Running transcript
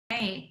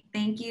right.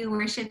 Thank you,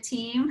 worship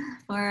team,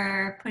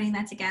 for putting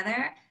that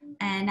together.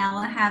 And now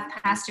we'll have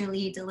Pastor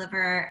Lee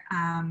deliver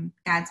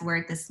God's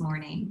word this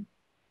morning.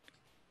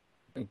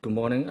 Good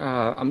morning.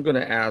 I'm going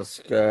to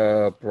ask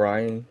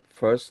Brian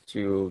first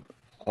to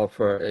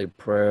offer a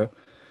prayer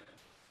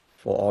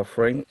for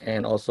offering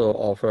and also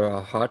offer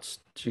our hearts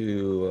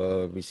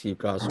to receive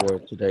God's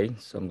word today.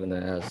 So I'm going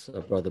to ask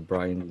Brother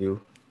Brian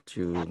Liu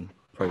to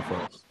pray for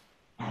us.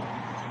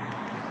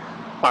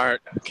 All right.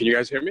 Can you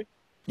guys hear me?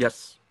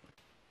 Yes.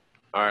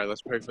 All right.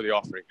 Let's pray for the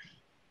offering.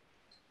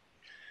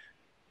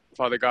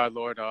 Father God,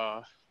 Lord,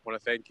 I want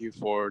to thank you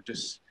for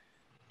just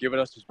giving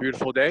us this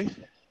beautiful day.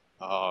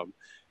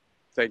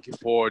 Thank you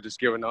for just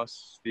giving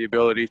us the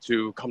ability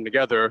to come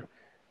together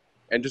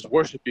and just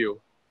worship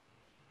you.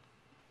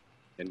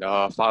 And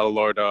Father,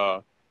 Lord,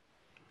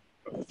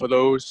 for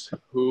those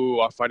who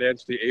are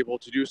financially able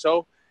to do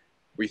so,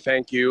 we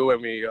thank you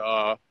and we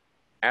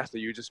ask that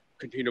you just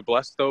continue to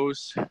bless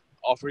those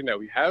offering that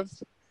we have.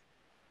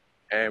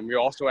 And we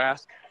also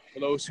ask for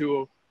those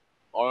who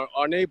are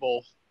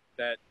unable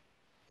that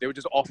they would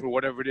just offer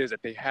whatever it is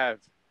that they have,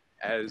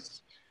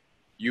 as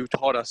you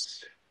taught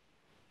us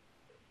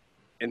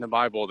in the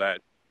Bible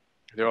that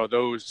there are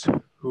those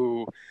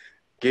who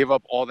gave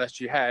up all that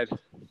she had,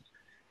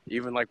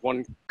 even like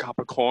one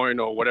copper coin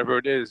or whatever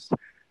it is,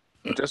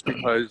 just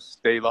because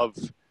they love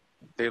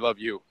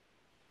you.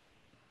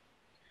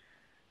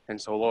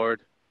 And so,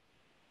 Lord,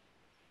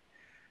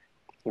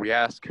 we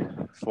ask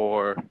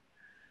for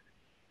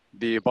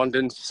the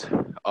abundance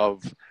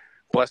of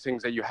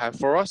blessings that you have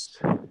for us.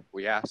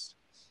 We ask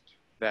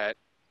that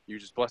you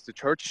just bless the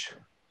church,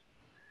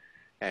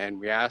 and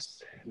we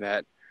ask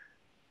that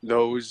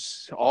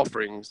those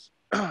offerings,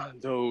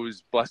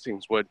 those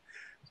blessings would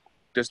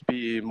just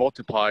be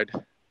multiplied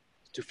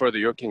to further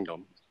your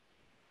kingdom.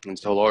 And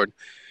so, Lord,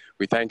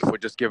 we thank you for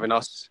just giving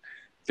us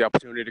the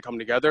opportunity to come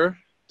together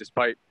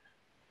despite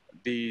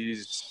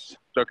these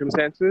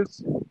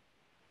circumstances.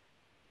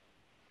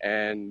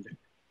 And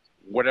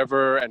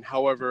whatever and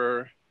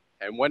however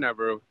and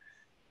whenever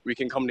we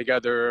can come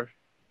together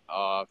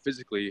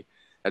physically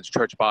as a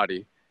church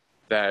body,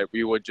 that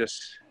we would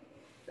just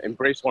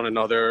embrace one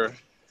another,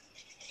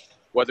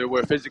 whether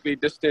we're physically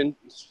distant,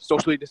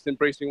 socially distant,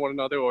 embracing one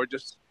another, or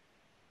just,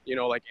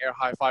 like air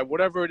high five,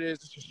 whatever it is,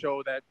 to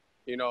show that,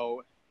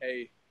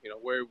 hey,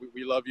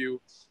 we love you,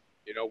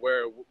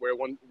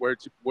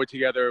 we're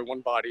together,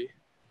 one body.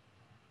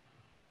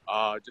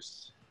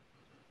 Just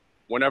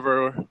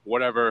whenever,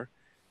 whatever,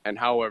 and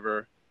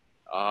however,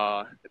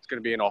 it's going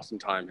to be an awesome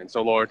time. And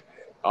so, Lord,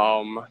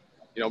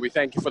 we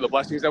thank you for the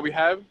blessings that we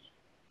have,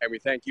 and we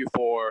thank you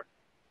for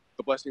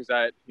the blessings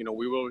that,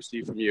 we will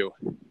receive from you.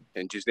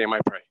 In Jesus' name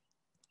I pray.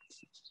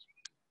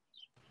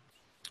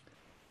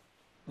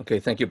 Okay,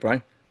 thank you,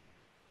 Brian.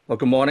 Well,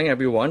 good morning,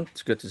 everyone.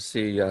 It's good to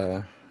see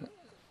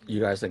you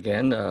guys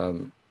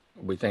again.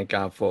 We thank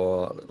God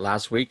for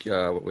last week.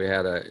 We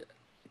had a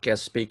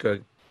guest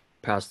speaker,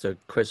 Pastor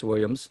Chris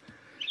Williams,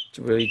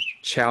 to really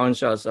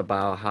challenge us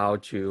about how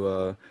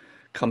to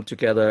come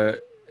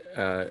together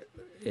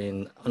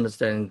in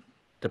understanding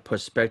the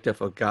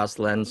perspective of God's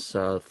lens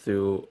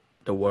through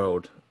the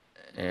world.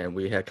 And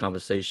we had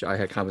conversation. I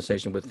had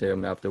conversation with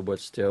him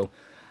afterwards still.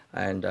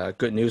 And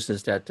good news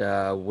is that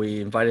we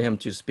invited him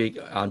to speak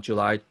on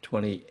August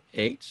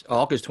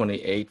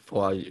 28th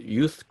for a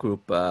youth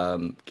group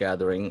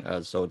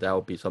gathering. So that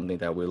will be something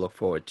that we look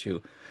forward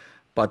to.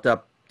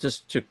 But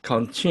just to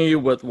continue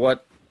with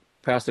what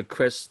Pastor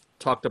Chris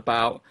talked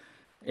about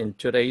in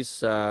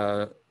today's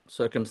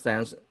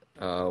circumstance,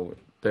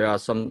 there are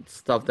some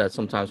stuff that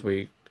sometimes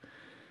we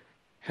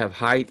have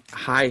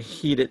high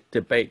heated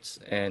debates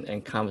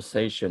and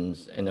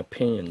conversations and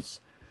opinions.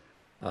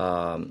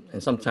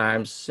 And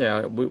sometimes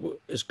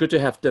it's good to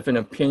have different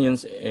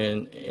opinions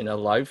in our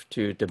life,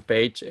 to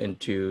debate and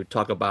to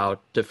talk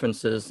about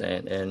differences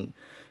and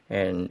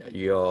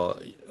your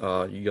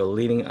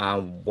leaning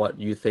on what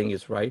you think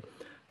is right.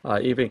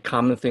 Even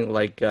common thing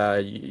like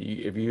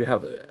if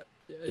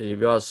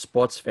you're a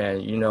sports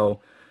fan,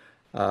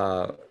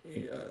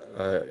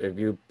 if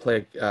you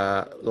play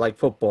like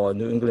football,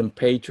 New England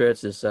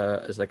Patriots is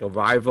like a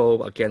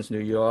rival against New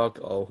York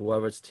or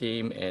whoever's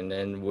team, and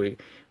then we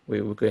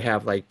could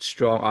have like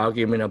strong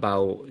argument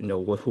about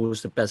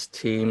who's the best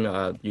team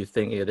you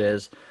think it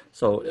is.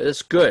 So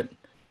it's good.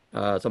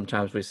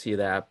 Sometimes we see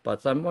that,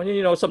 but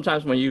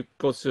sometimes when you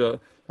go to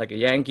like a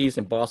Yankees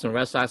and Boston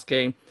Red Sox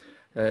game,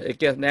 it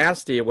gets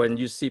nasty when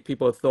you see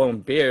people throwing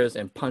beers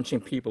and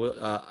punching people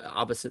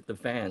opposite the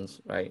fans,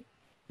 right?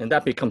 And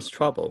that becomes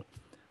trouble.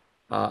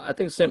 I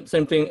think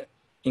same thing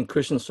in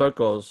Christian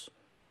circles.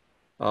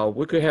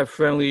 We could have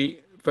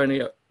friendly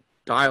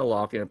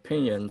dialogue and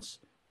opinions,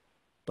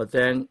 but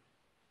then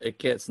it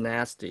gets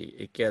nasty.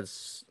 It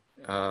gets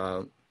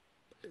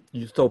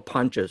you throw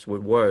punches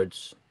with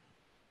words.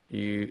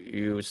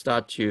 You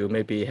start to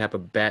maybe have a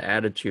bad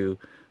attitude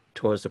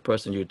towards the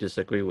person you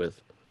disagree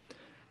with,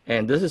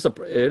 and it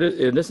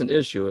is an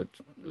issue.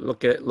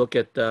 Look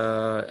at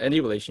any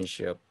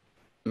relationship,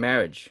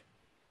 marriage.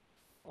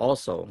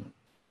 Also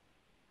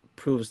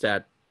proves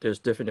that there's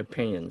different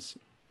opinions.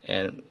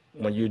 And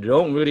when you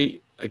don't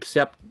really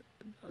accept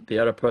the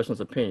other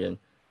person's opinion,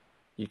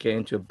 you get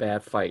into a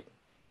bad fight.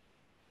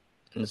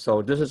 And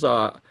so this is,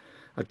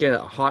 again, a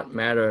hot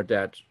matter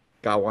that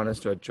God wants us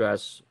to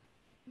address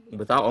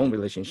with our own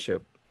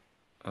relationship.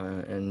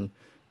 And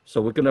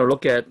so we're going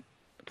to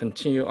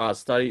continue our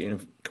study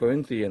in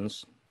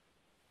Corinthians.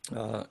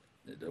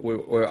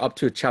 We're up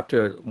to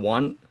chapter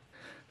 1,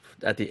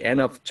 at the end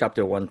of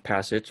chapter 1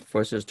 passage,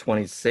 verses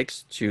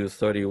 26 to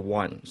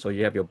 31. So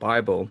you have your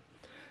Bible.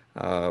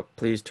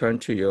 Please turn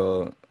to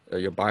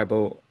your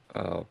Bible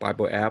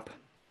app,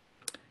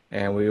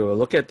 and we will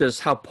look at this,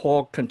 how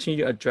Paul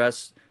continued to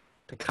address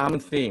the common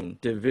theme,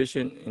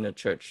 division in the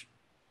church.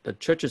 The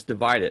church is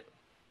divided,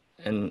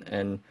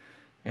 and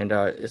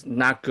it's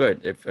not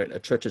good if a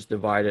church is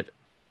divided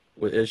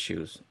with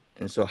issues.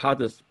 And so how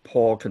does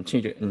Paul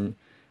continue to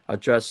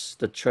address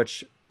the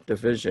church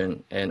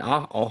division and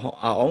our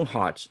own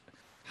hearts?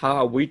 How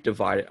are we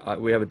divided?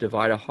 We have a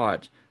divided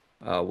heart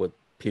with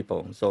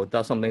people. So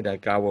that's something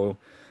that God will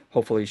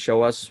hopefully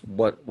show us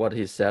what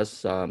he says.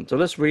 So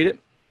let's read it.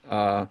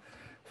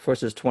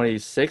 Verses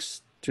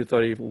 26 to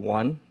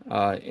 31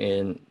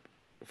 in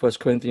 1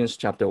 Corinthians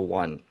chapter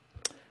 1.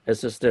 It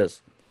says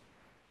this: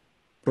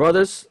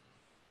 Brothers,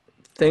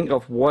 think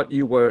of what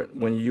you were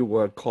when you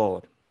were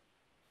called.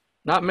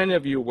 Not many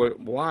of you were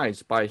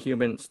wise by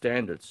human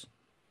standards.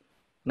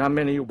 Not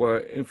many were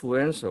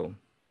influential.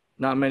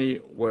 Not many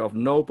were of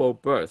noble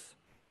birth.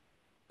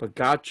 But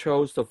God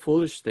chose the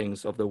foolish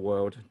things of the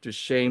world to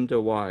shame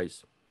the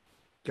wise.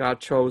 God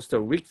chose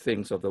the weak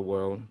things of the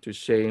world to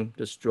shame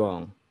the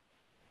strong.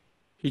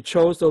 He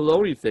chose the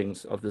lowly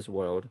things of this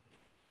world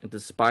and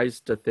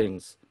despised the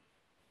things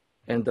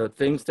and the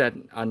things that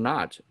are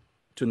not,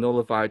 to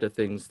nullify the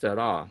things that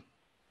are,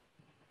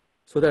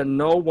 so that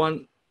no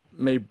one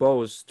may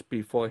boast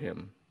before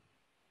him.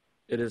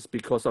 It is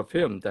because of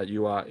him that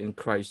you are in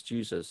Christ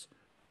Jesus,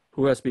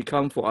 who has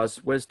become for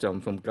us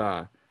wisdom from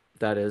God,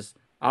 that is,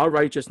 our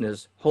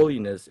righteousness,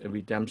 holiness, and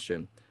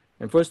redemption.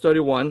 In verse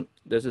 31,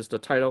 this is the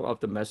title of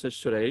the message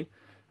today.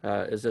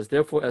 It says,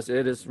 Therefore, as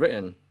it is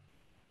written,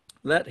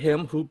 let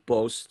him who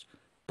boasts,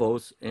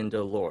 boast in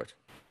the Lord.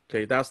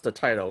 Okay, that's the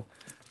title.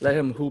 Let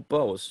him who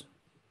boasts,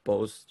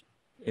 boast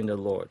in the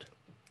Lord.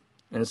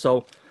 And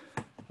so,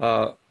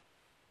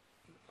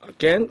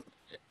 again,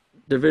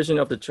 division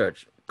of the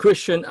church.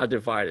 Christians are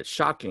divided.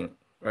 Shocking,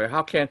 right?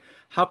 How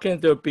can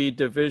there be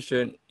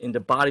division in the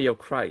body of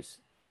Christ?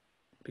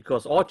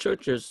 Because all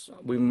churches,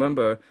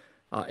 remember,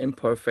 are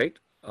imperfect.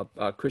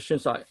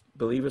 Christians,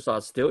 believers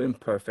are still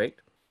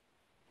imperfect.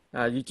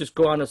 You just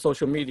go on the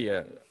social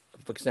media,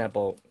 for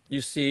example,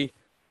 you see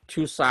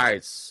two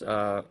sides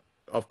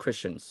of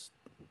Christians.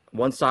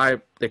 One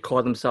side, they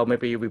call themselves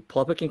maybe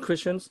Republican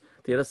Christians.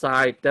 The other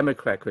side,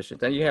 Democrat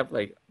Christians. Then you have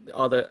like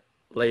other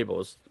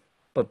labels.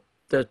 But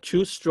there are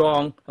two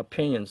strong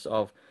opinions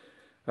of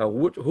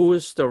who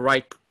is the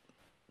right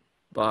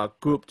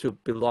group to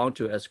belong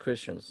to as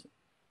Christians.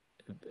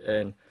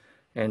 And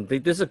they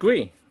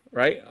disagree,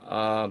 right?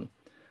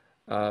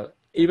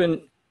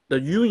 Even the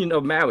union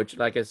of marriage,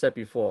 like I said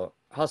before,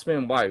 husband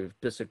and wife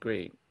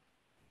disagree.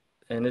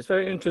 And it's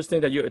very interesting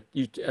that you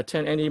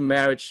attend any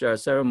marriage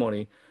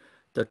ceremony,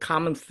 the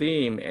common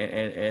theme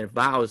and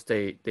vows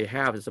they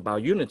have is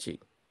about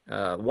unity,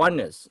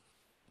 oneness,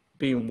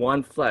 being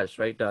one flesh,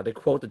 right? They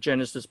quote the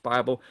Genesis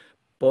Bible,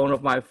 bone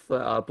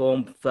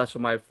flesh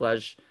of my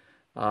flesh,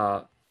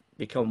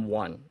 become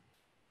one.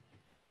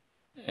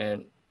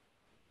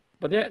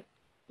 But yet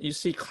you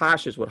see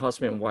clashes with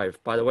husband and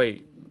wife. By the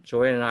way,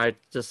 Joanne and I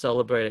just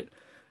celebrated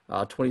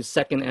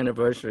 22nd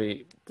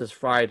anniversary this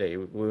Friday.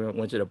 We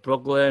went to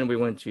Brooklyn. We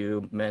went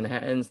to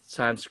Manhattan,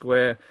 Times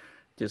Square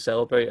to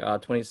celebrate our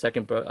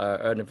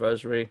 22nd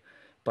anniversary.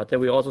 But then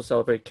we also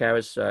celebrate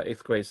Kara's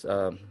 8th grade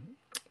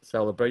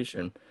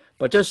celebration.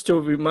 But just to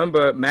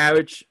remember,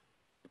 marriage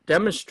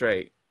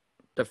demonstrate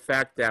the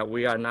fact that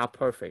we are not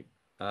perfect.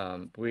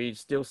 We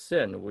still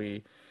sin.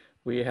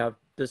 We have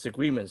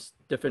disagreements,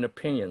 different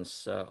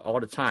opinions all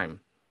the time.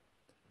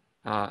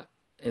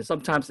 And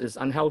sometimes it's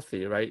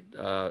unhealthy, right?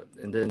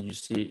 And then you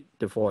see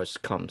divorce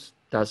comes.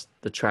 That's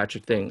the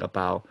tragic thing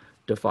about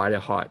divided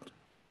heart.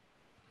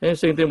 And the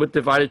same thing with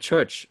divided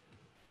church.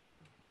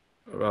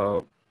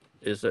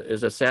 Is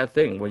a sad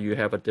thing when you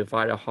have a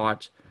divided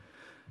heart.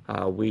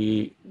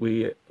 We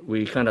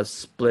kind of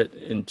split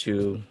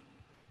into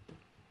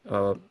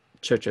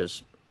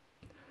churches.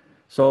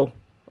 So,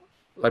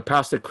 like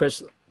Pastor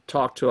Chris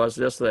talked to us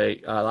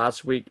yesterday,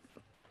 last week,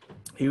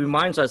 he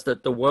reminds us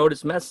that the world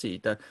is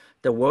messy,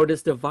 the world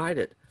is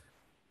divided.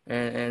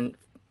 And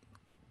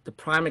the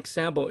prime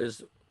example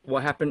is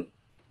what happened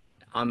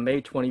on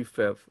May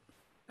 25th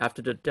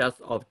after the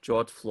death of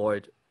George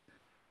Floyd.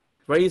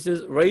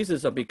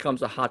 Racism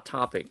becomes a hot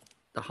topic,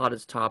 the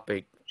hottest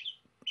topic,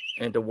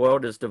 and the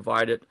world is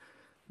divided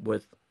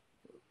with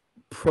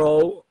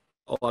pro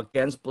or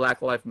against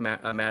Black Lives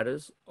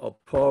Matters, or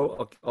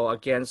pro or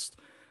against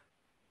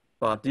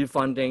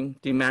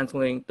defunding,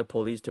 dismantling the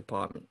police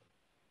department.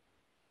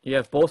 You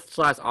have both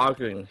sides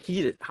arguing,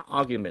 heated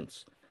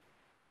arguments.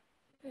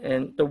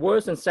 And the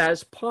worst and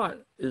saddest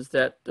part is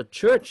that the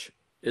church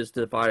is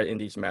divided in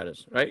these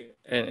matters, right?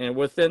 And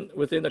within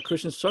the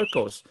Christian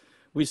circles,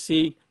 we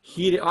see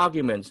heated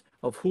arguments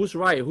of who's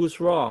right, who's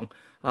wrong.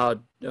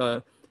 And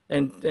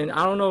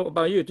I don't know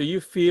about you, do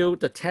you feel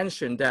the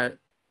tension that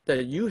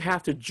you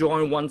have to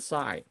join one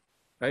side,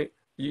 right?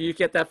 You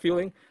get that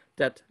feeling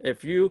that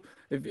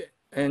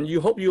and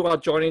you hope you are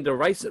joining the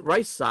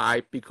right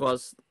side,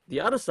 because the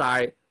other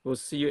side will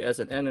see you as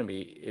an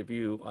enemy if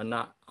you are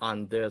not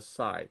on their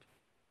side,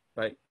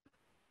 right?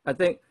 I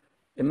think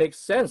it makes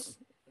sense.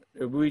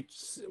 If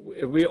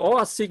we all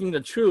are seeking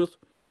the truth,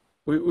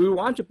 we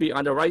want to be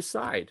on the right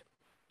side,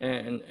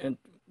 and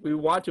we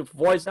want to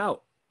voice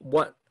out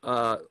what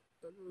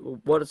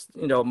is,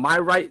 my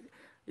right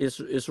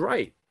is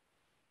right,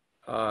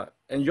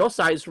 and your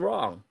side is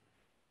wrong.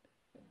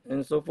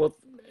 And so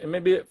and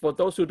maybe for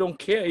those who don't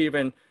care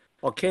even,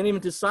 or can't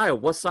even decide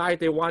what side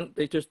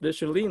they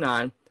should lean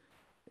on,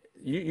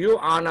 you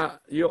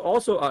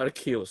also are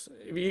accused.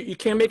 You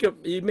can't make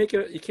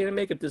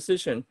a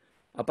decision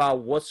about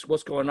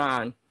what's going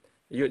on.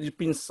 You've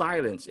been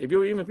silenced. If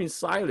you've even been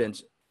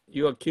silenced,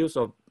 you're accused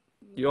of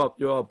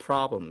you're a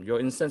problem. You're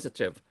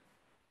insensitive,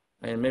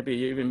 and maybe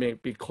you even may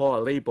be called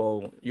a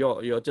label.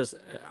 You're just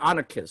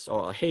anarchist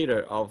or a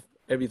hater of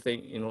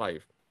everything in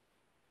life.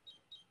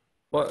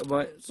 But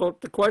so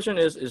the question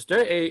is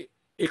there a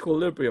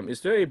equilibrium?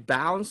 Is there a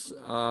balance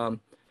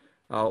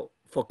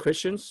for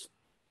Christians?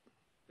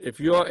 If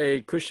you're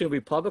a Christian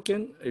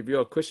Republican, if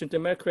you're a Christian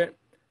Democrat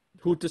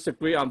who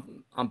disagree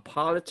on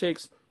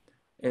politics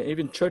and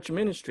even church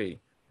ministry,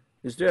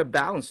 is there a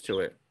balance to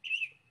it,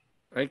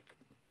 right?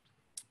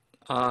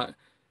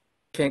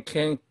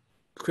 Can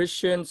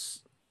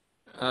Christians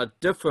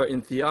differ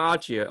in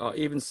theology or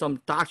even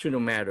some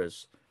doctrinal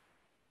matters,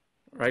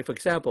 right? For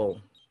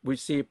example, we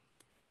see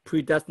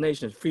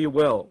predestination, free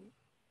will.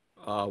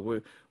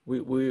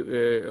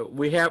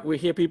 We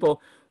hear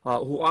people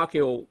who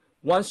argue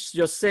once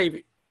you're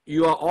saved,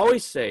 you are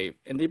always saved,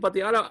 but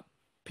the other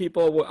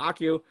people will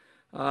argue,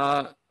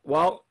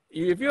 well,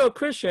 if you're a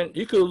Christian,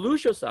 you could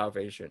lose your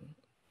salvation.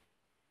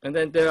 And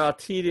then there are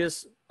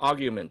tedious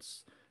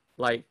arguments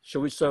like,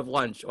 should we serve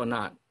lunch or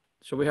not?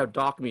 Should we have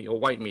dark meat or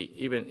white meat?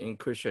 Even in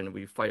Christian,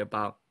 we fight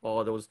about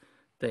all those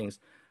things.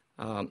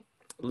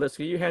 Liz,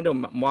 can you handle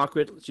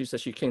Margaret? She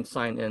said she can't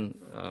sign in.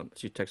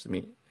 She texted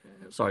me.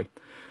 Sorry.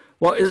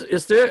 Well,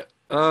 is there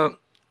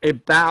a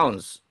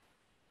balance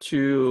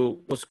to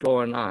what's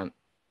going on?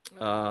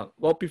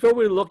 Well, before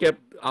we look at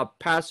our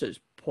passage,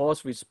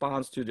 Paul's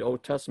response to the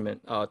Old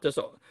Testament,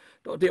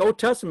 the Old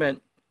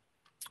Testament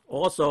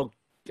also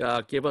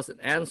gave us an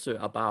answer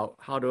about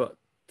how to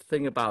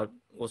think about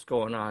what's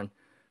going on,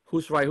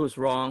 who's right, who's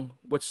wrong,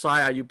 which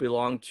side are you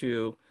belong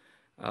to,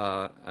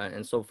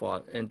 and so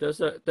forth. And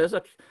there's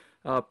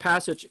a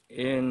passage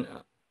in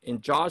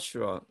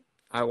Joshua.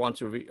 I want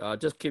to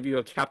just give you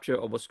a capture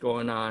of what's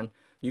going on.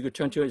 You could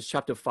turn to it. It's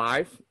chapter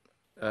 5.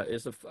 I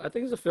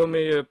think it's a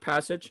familiar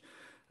passage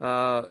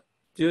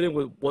dealing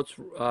with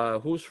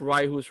who's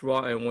right, who's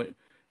wrong,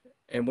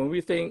 and when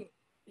we think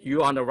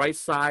you're on the right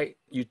side,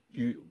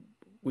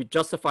 we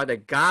justify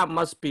that God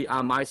must be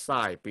on my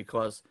side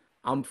because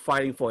I'm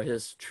fighting for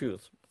His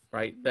truth,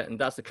 right? And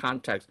that's the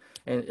context.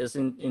 And it's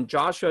in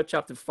Joshua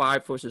chapter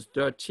 5, verses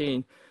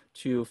 13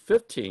 to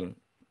 15.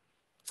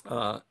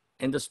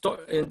 And this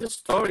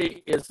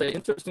story is an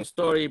interesting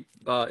story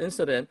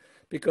incident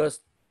because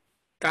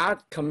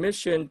God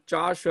commissioned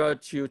Joshua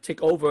to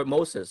take over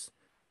Moses,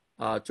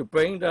 to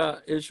bring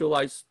the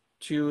Israelites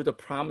to the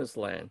promised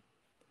land.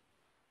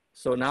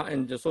 So now,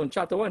 in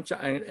chapter 1,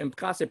 and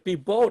God said, "Be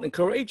bold and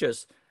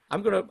courageous.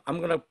 I'm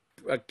gonna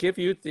give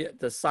you the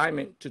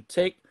assignment to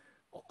take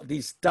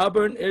these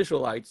stubborn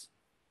Israelites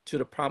to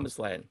the promised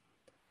land."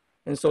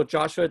 And so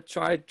Joshua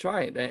tried,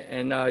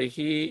 and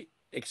he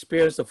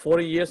experienced the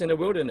 40 years in the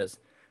wilderness,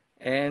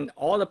 and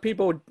all the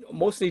people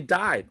mostly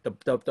died.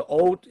 The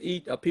old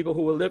people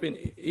who were living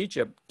in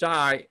Egypt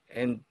died,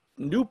 and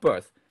new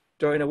birth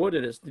during the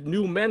wilderness. The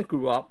new men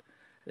grew up,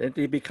 and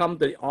they become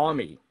the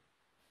army.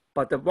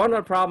 But one of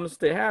the problems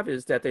they have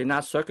is that they're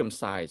not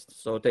circumcised.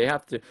 So they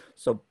have to.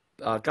 So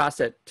God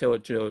said to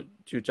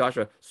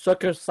Joshua,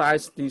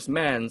 circumcise these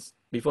men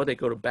before they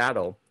go to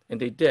battle, and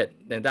they did.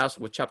 And that's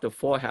what chapter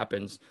 4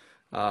 happens.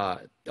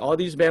 All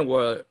these men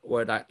were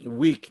like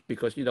weak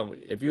because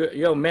if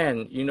you're a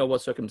man, you know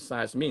what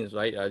circumcised means,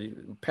 right?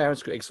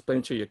 Parents could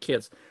explain to your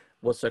kids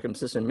what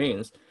circumcision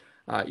means.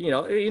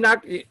 You're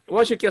not,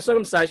 once you get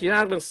circumcised, you're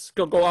not going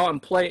to go out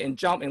and play and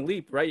jump and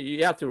leap, right?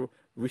 You have to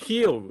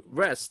heal,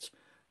 rest,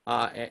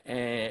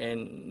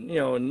 and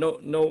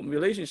no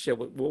relationship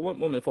with one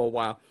woman for a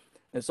while.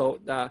 And so,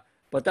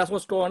 but that's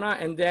what's going on.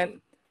 And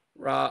then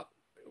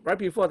right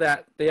before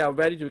that, they are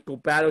ready to go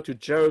battle to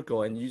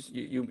Jericho, and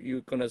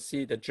you're gonna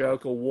see the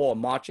Jericho wall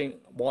marching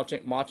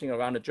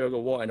around the Jericho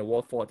wall, and the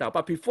wall fall down.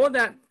 But before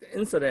that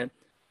incident,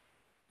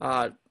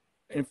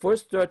 in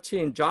verse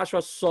 13,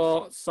 Joshua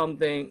saw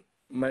something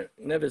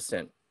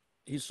magnificent.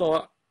 He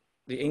saw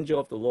the angel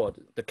of the Lord,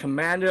 the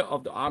commander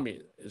of the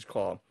army is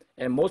called,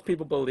 and most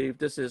people believe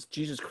this is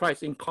Jesus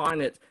Christ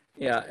incarnate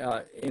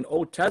in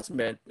Old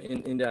Testament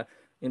in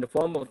the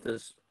form of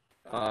this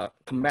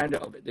commander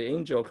of the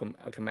angel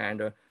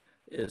commander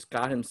is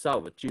God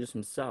himself, Jesus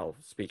himself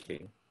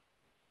speaking.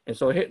 And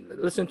so here,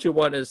 listen to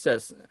what it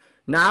says.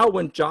 Now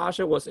when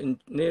Joshua was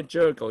near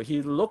Jericho,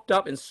 he looked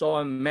up and saw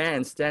a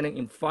man standing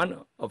in front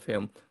of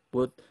him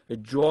with a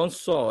drawn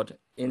sword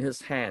in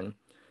his hand.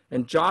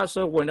 And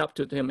Joshua went up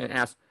to him and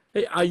asked,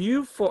 "Hey, are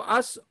you for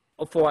us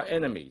or for our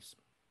enemies?"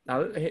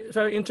 Now,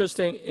 very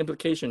interesting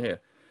implication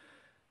here.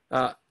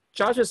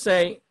 Joshua is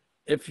saying,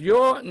 if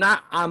you're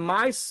not on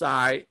my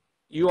side,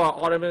 you are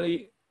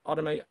automatically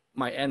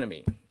my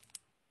enemy.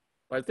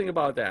 But think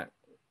about that.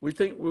 We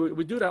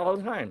do that all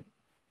the time.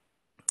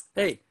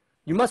 Hey,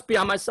 you must be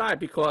on my side,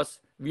 because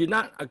if you're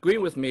not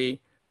agreeing with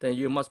me, then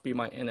you must be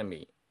my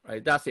enemy,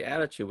 right? That's the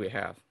attitude we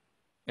have.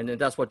 And then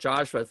that's what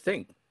Joshua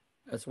thinks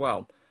as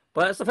well.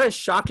 But it's a very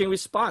shocking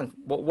response.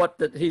 What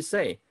did he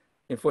say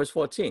in verse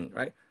 14,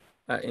 right?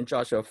 In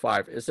Joshua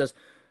 5, it says,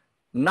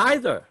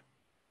 neither.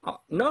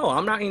 No,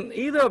 I'm not in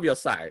either of your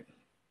side.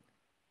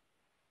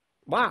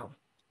 Wow.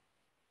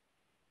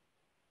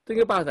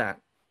 Think about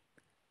that.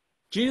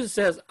 Jesus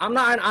says, I'm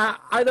not on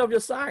either of your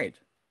side.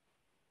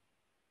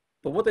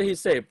 But what did he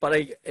say?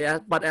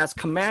 But as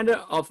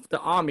commander of the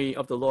army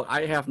of the Lord,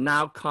 I have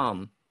now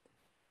come.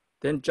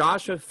 Then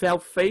Joshua fell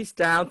face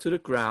down to the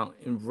ground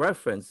in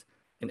reverence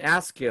and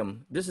asked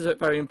him, this is a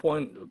very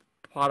important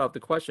part of the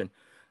question,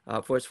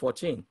 verse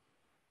 14.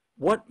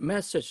 What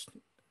message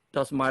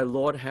does my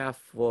Lord have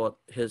for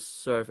his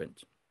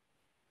servant?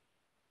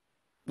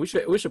 We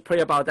should pray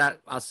about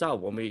that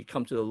ourselves when we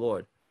come to the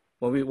Lord.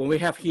 When we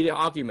have heated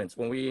arguments,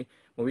 when we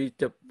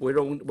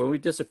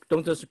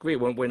don't disagree,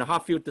 when a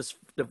heart feels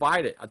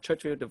divided, a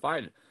church feels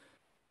divided,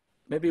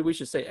 maybe we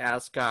should say,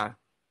 ask God,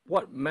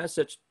 what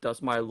message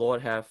does my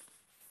Lord have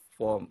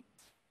for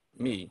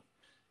me,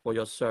 for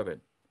your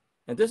servant?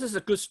 And this is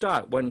a good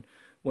start. When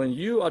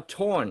you are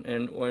torn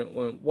and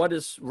when what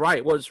is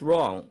right, what is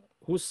wrong,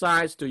 whose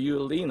sides do you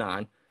lean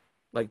on?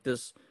 Like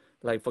this,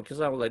 like for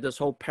example, like this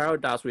whole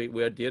paradox we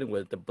are dealing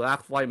with, the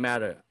Black Lives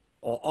Matter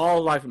or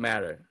all life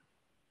matter,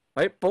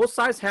 right? Both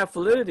sides have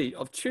validity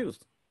of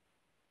truth.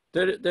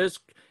 There's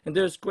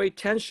great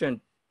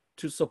tension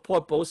to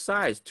support both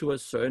sides to a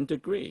certain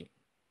degree,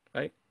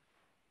 right?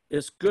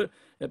 It's good,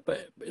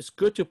 but it's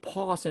good to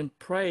pause and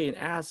pray and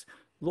ask,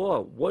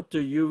 Lord, what do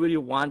you really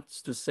want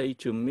to say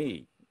to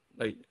me?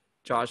 Like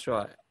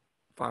Joshua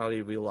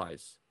finally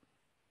realized.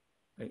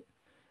 Right?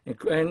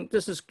 And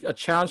this is a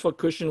challenge for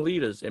Christian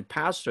leaders and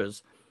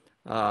pastors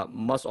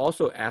must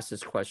also ask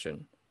this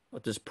question, or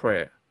this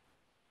prayer.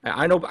 And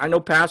I know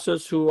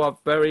pastors who are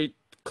very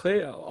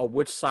clear of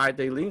which side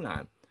they lean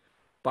on.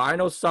 But I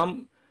know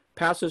some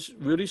pastors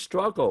really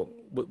struggle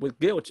with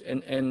guilt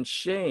and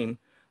shame.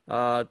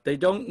 They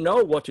don't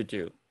know what to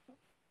do.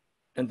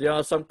 And there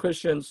are some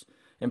Christians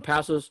and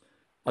pastors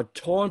are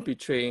torn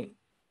between,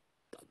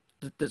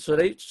 so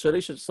they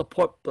should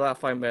support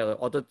Black Lives Matter,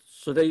 or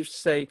so they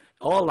say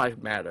all life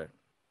matter,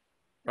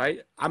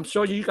 right? I'm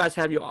sure you guys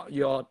have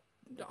your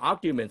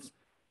arguments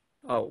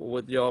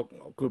with your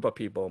group of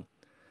people.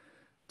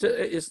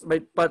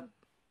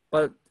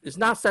 But it's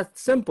not that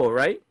simple,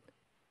 right?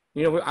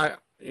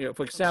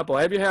 For example,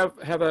 have you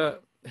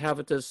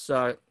have this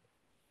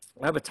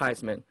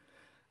advertisement,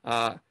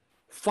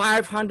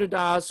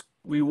 $500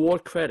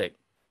 reward credit.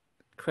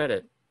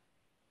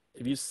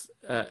 If you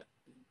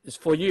it's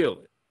for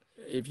you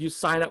if you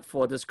sign up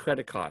for this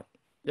credit card.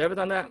 You ever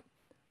done that?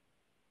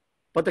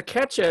 But the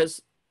catch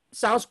is,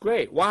 sounds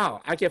great.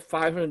 Wow, I get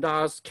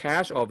 $500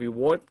 cash or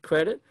reward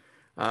credit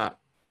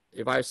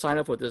if I sign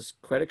up for this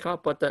credit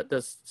card. But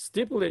the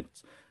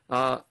stipulates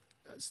the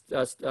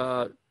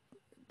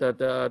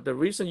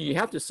reason you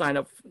have to sign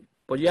up,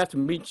 but you have to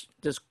meet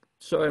this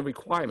certain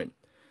requirement.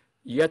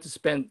 You have to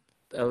spend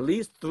at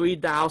least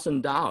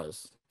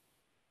 $3,000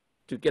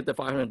 to get the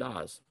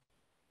 $500.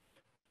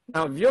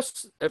 Now,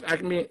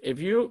 if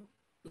you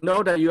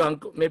know that you are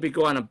maybe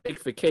go on a big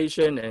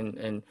vacation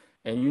and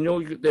you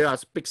know there are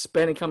big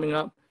spending coming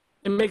up,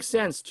 it makes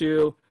sense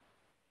to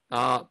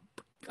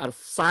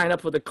sign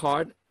up for the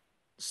card,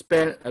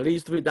 spend at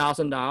least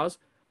 $3,000,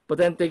 but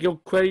then they will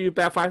credit you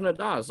back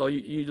 $500. So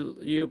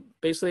you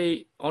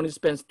basically only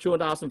spend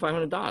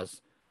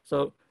 $2,500.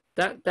 So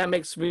that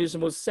makes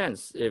reasonable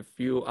sense if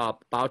you are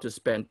about to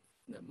spend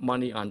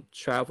money on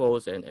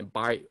travels and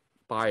buy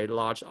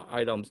large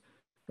items,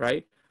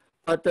 right?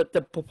 But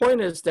the point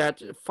is that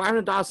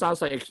 $500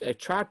 sounds like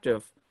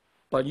attractive,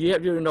 but you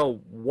have to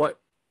know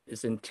what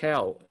is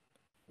entailed,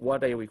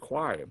 what they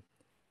require.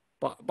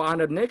 But on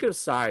the negative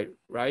side,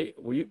 right,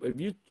 if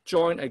you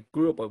join a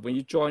group or when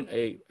you join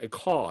a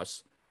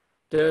cause,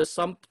 there's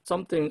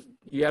something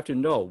you have to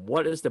know.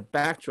 What is the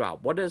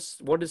backdrop? What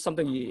is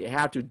something you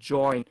have to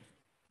join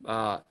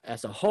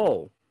as a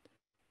whole?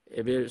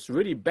 If it's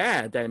really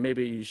bad, then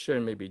maybe you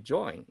shouldn't maybe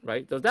join,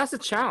 right? So that's a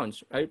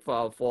challenge, right,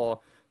 for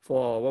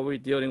what we're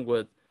dealing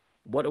with.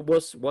 What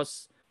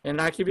was,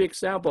 and I give you an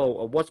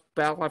example of what's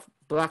Black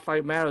Black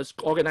Lives Matter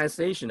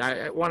organization.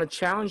 I want to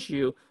challenge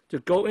you to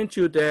go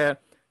into their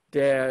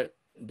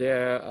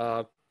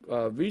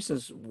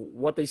reasons,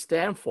 what they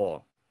stand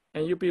for,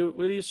 and you'll be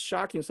really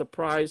shocked and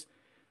surprised.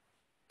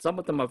 Some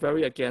of them are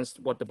very against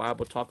what the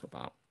Bible talks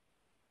about.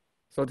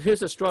 So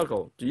here's the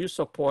struggle. Do you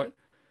support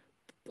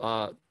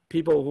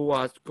people who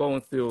are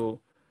going through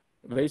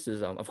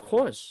racism? Of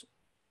course.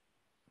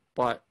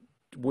 But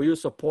will you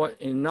support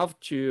enough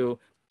to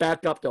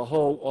back up the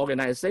whole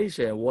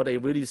organization, what they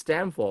really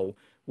stand for,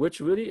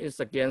 which really is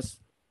against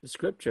the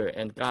scripture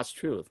and God's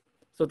truth?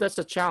 So that's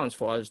a challenge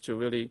for us to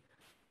really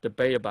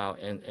debate about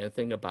and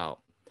think about.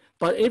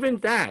 But even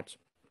that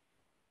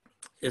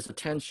is a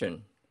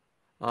tension.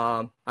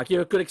 I'll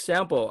give a good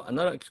example.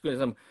 Another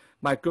example,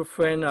 my good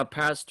friend,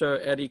 Pastor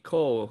Eddie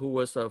Cole, who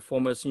was a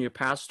former senior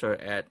pastor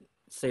at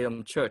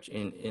Salem Church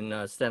in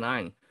Staten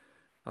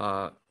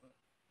Island,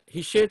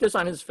 he shared this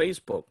on his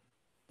Facebook,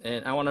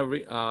 and I want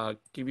to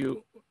give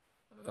you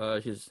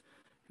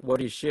what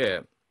he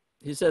shared.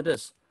 He said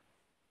this: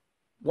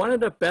 one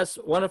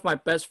of my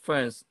best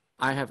friends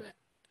I have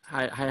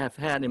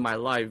had in my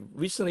life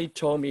recently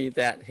told me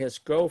that his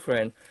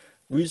girlfriend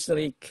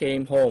recently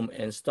came home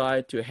and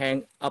started to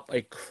hang up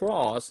a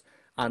cross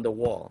on the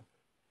wall.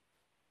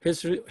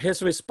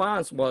 His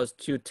response was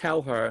to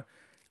tell her,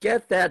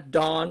 "Get that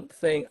darn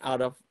thing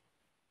out of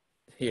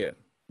here."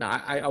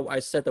 Now, I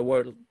said the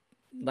word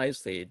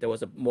nicely. There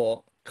was a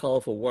more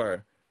colorful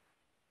word.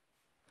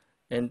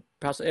 And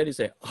Pastor Eddie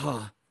said,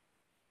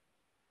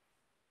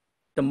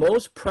 the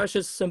most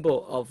precious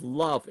symbol of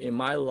love in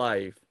my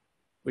life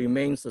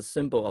remains a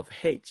symbol of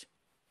hate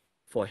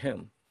for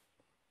him.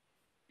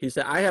 He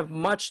said, I have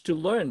much to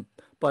learn,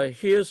 but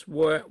here's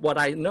what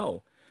I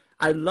know.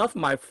 I love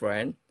my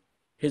friend,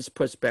 his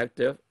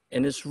perspective,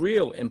 and it's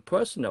real and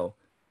personal.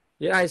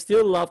 Yet I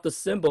still love the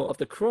symbol of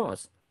the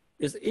cross.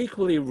 It's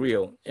equally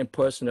real and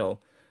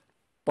personal,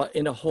 but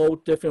in a whole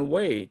different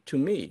way to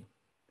me.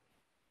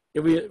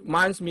 It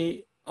reminds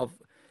my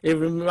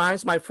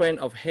friend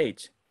of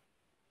hate,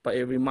 but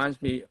it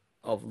reminds me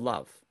of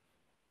love,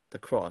 the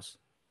cross.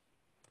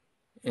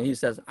 And he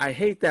says, I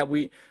hate that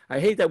we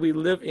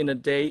live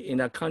in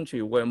a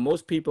country where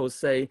most people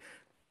say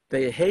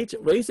they hate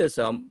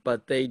racism,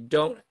 but they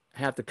don't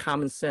have the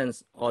common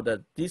sense or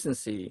the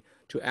decency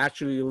to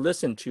actually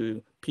listen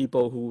to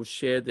people who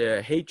share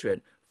their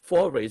hatred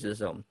for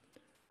racism,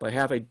 but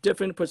have a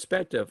different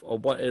perspective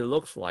of what it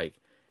looks like,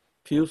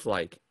 feels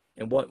like,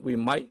 and what we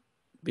might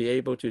be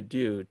able to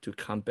do to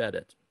combat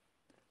it.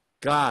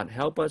 God,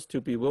 help us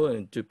to be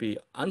willing to be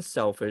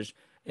unselfish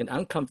and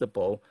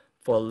uncomfortable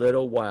for a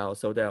little while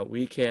so that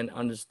we can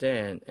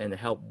understand and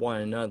help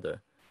one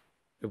another.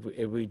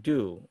 If we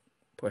do,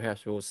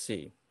 perhaps we'll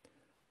see.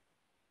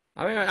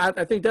 I mean,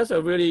 I think that's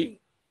a really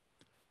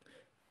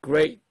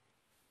great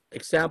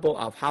example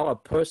of how a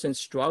person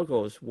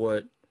struggles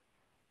with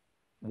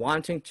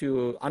wanting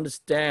to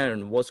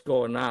understand what's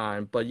going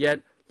on, but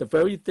yet the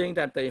very thing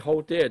that they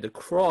hold there, the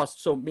cross,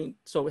 so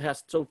it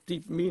has so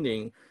deep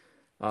meaning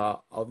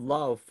of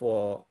love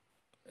for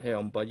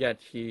him, but yet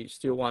he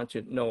still wants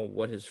to know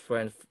what his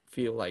friend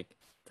feel like,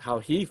 how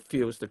he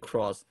feels the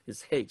cross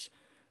is hate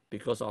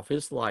because of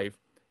his life.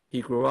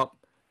 He grew up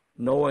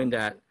knowing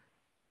that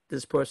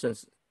this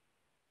person's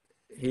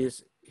the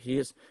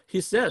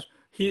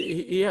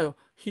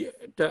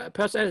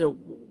person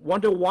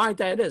wonder why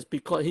that is,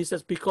 because he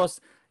says because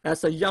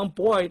as a young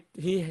boy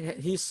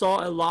he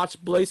saw a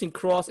large blazing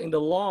cross in the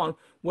lawn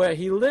where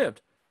he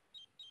lived.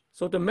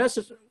 So the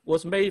message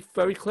was made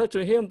very clear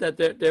to him that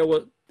there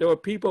were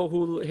people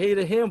who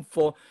hated him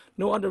for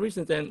no other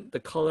reason than the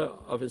color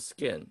of his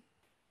skin,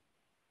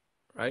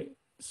 right?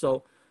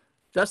 So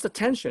that's the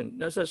tension,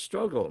 that's a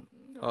struggle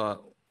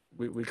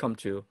we come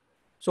to.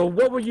 So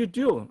what would you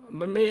do?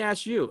 Let me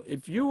ask you,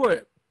 if you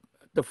were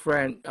the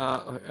friend,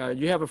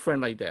 you have a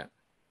friend like that,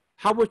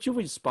 how would you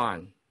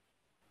respond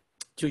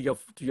to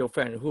your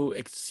friend who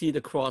see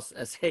the cross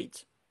as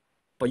hate,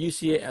 but you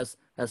see it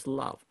as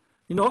love?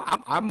 You know,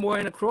 I'm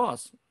wearing a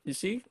cross. You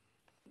see,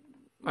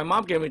 my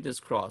mom gave me this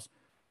cross.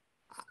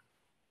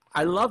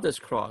 I love this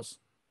cross,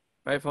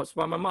 right? It's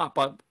by my mom,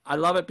 but I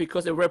love it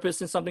because it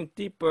represents something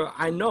deeper.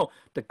 I know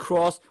the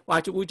cross.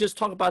 Well, we just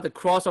talked about the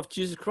cross of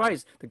Jesus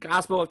Christ, the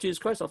gospel of Jesus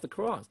Christ of the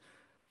cross.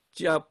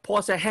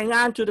 Paul said, hang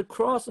on to the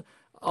cross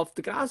of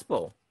the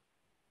gospel,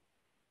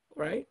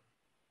 right?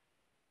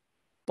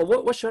 But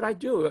what should I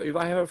do if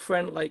I have a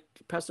friend like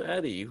Pastor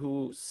Eddie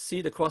who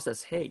see the cross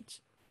as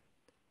hate?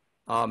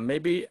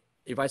 Maybe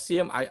if I see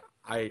him, I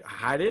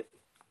hide it,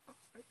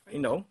 you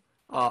know,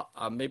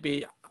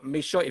 maybe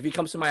make sure if he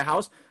comes to my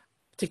house,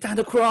 take down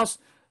the cross.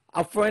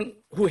 Our friend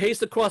who hates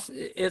the cross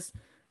is,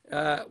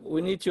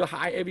 we need to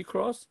hide every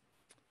cross.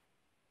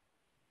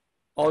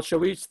 Or should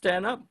we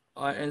stand up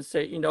and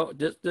say, you know,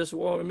 this is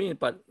what we mean,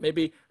 but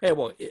maybe, hey,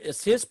 well,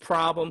 it's his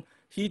problem.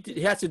 He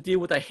has to deal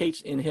with the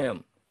hate in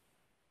him.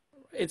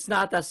 It's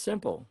not that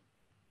simple,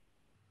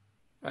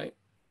 right?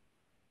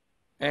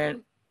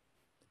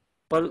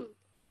 But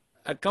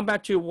I come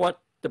back to what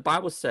the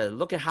Bible says.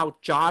 Look at how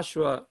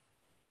Joshua,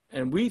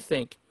 and we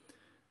think,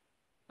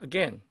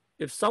 again,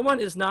 if someone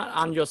is not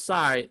on your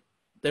side,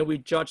 then we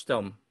judge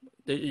them.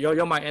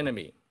 You're my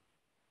enemy.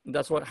 And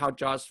that's how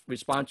Josh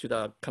responds to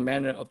the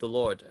commander of the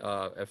Lord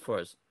at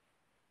first.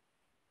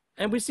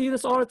 And we see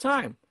this all the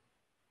time.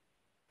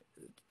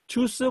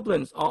 Two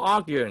siblings are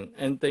arguing,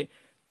 and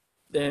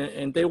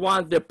they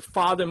want their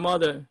father and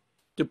mother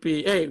to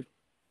be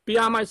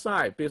on my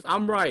side because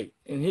I'm right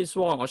and he's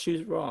wrong or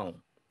she's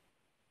wrong.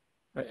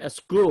 Right? At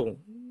school,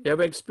 you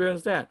ever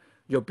experienced that?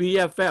 Your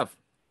BFF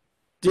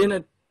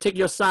didn't take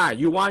your side.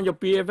 You want your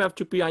BFF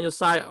to be on your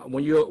side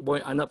when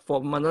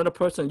from another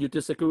person you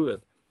disagree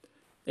with.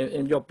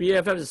 And your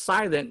BFF is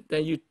silent,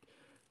 then you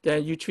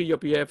treat your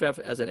BFF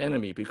as an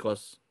enemy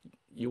because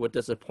you were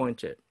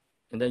disappointed.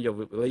 And then your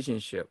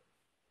relationship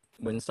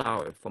went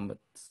sour from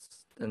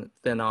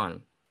then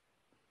on.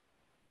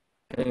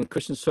 And in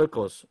Christian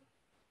circles,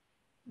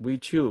 we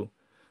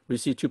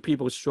see two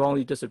people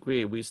strongly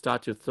disagree. We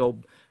start to throw,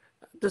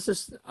 this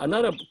is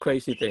another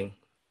crazy thing.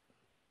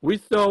 We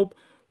throw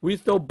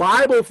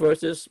Bible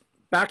verses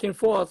back and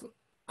forth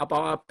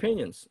about our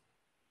opinions.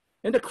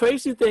 And the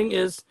crazy thing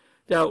is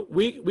that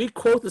we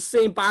quote the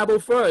same Bible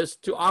verse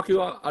to argue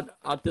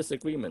our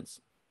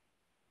disagreements.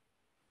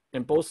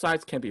 And both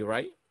sides can be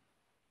right.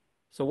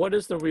 So what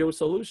is the real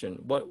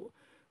solution?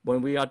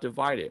 When we are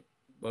divided,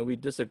 when we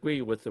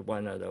disagree with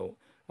one another,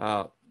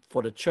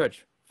 for the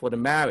church, for the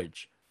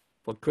marriage,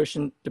 for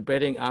Christian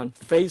debating on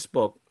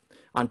Facebook,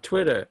 on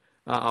Twitter,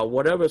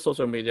 whatever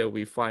social media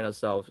we find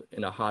ourselves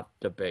in a hot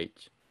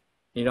debate.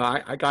 You know,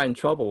 I got in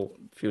trouble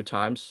a few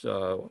times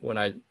when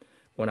I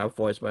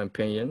voiced my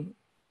opinion,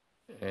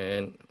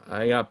 and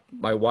I got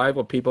my wife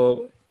or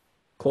people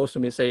close to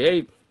me say,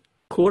 "Hey,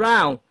 cool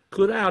down,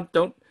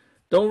 don't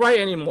write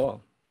anymore."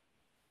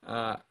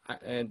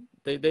 And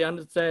they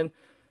understand,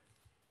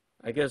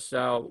 I guess,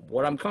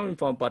 what I'm coming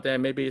from, but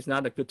then maybe it's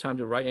not a good time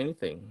to write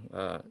anything.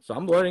 So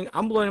I'm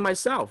learning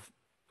myself.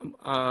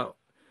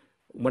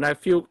 When I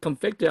feel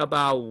convicted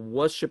about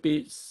what should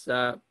be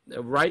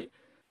right,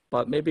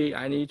 but maybe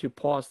I need to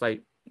pause,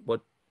 like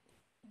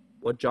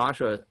what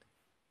Joshua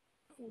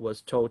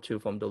was told to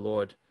from the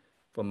Lord,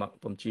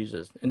 from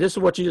Jesus. And this is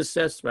what Jesus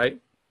says, right,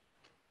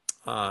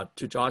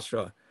 to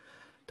Joshua,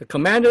 the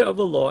commander of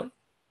the Lord.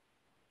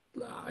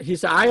 He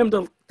said, "I am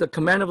the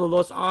commander of the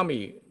Lord's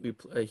army,"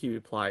 he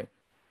replied.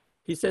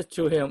 He says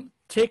to him,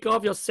 "Take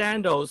off your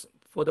sandals,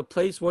 for the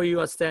place where you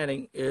are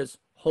standing is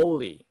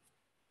holy."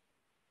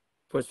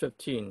 Verse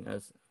 15,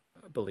 as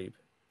I believe.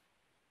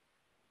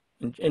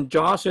 And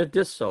Joshua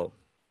did so,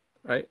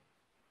 right?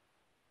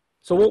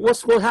 So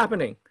what's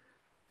happening?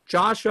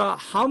 Joshua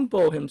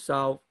humbled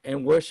himself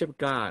and worshiped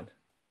God.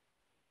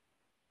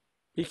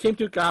 He came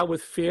to God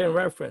with fear and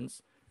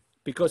reverence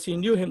because he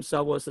knew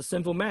himself was a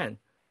sinful man.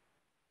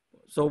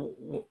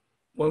 So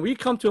when we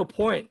come to a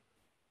point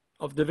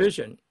of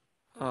division,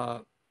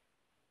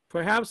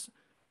 perhaps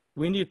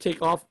we need to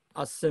take off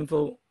our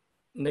sinful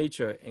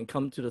nature and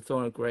come to the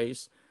throne of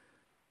grace.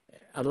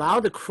 Allow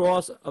the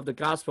cross of the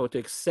gospel to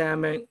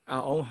examine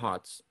our own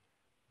hearts.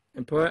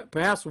 And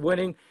perhaps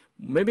winning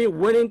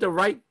the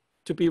right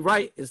to be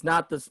right is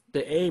not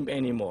the aim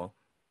anymore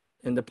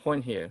and the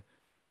point here.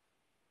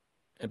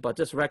 But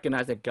just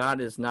recognize that God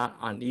is not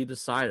on either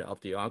side of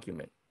the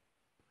argument.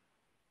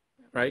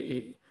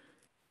 Right?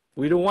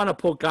 We don't want to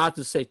put God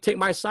to say, "Take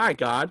my side,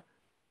 God,"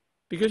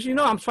 because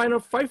I'm trying to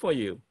fight for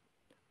you.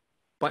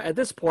 But at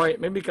this point,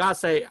 maybe God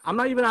say, "I'm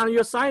not even on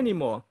your side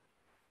anymore."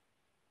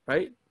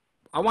 Right?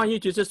 I want you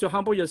to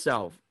humble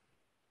yourself.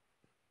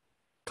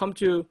 Come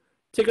to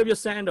take up your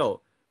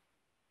sandal.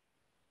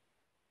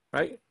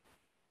 Right?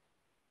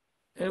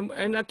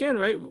 And again,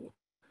 right?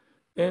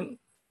 And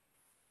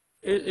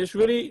it's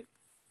really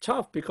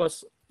tough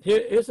because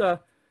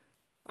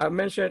I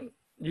mentioned,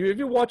 if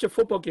you watch a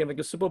football game like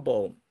a Super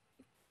Bowl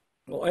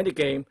or any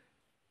game,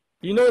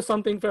 you know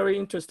something very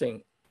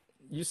interesting.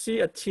 You see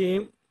a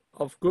group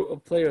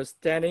of players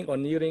standing or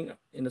kneeling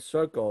in a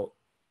circle.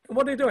 And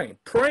what are they doing?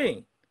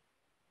 Praying,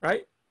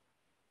 right?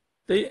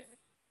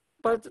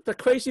 But the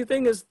crazy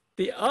thing is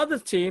the other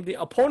team, the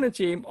opponent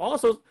team,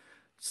 also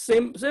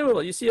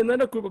similar. You see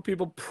another group of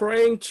people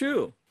praying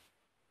too.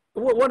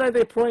 What are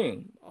they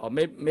praying? Or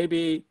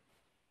maybe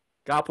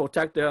God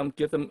protect them,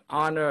 give them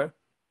honor,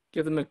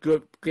 give them a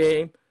good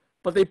game.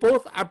 But they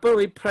both are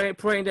really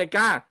praying that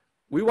God,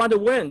 we want to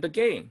win the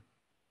game.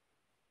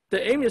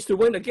 The aim is to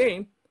win the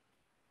game.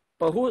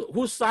 But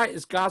whose side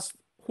is God's?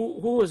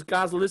 Who is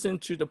God's listening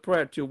to the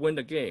prayer to win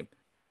the game?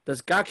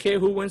 Does God care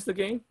who wins the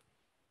game?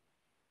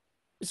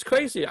 It's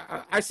crazy.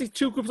 I see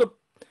two groups of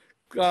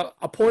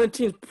opponent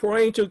teams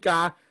praying to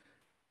God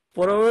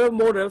for whatever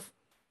motive,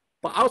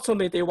 but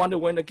ultimately they want to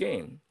win the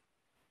game.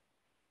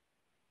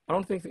 I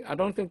don't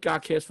think God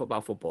cares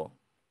about football.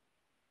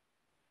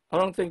 I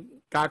don't think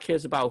God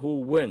cares about who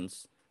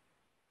wins.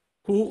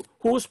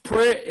 Whose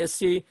prayer is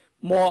he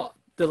more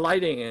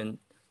delighting in,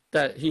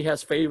 that he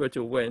has favor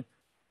to win,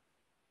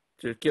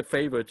 to give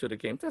favor to the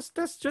game?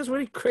 That's just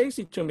really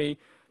crazy to me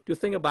to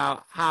think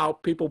about how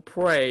people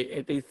pray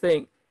and they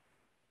think,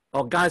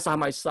 "Oh, God's on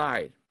my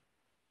side."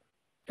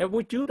 And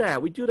we do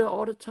that. We do that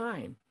all the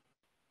time.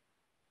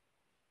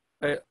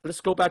 Right?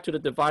 Let's go back to the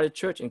divided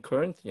church in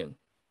Corinthian.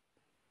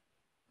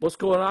 What's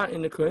going on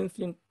in the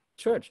Corinthian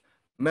church?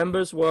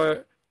 Members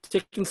were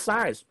taking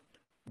sides.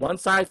 One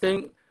side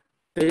think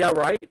they are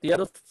right. The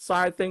other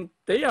side think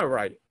they are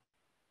right.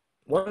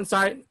 One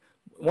side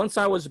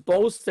was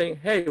boasting,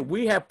 hey,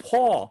 we have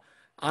Paul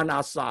on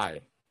our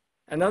side.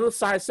 Another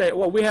side said,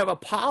 well, we have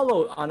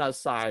Apollo on our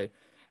side.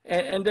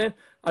 And then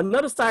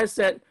another side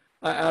said,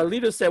 a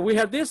leader said, we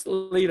have this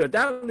leader,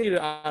 that leader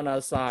on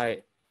our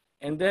side.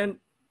 And then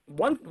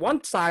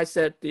one side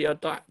said, they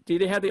had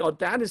the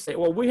audacity to say,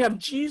 well, we have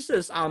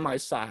Jesus on my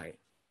side.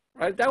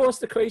 Right? That was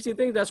the crazy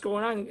thing that's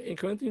going on in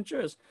Corinthian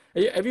church.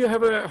 Have you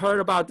ever heard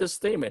about this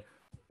statement?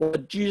 Well, the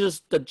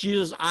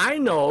Jesus I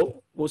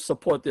know will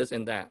support this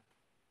and that.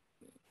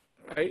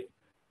 Right?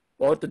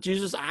 Or the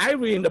Jesus I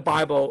read in the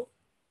Bible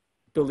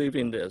believe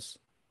in this.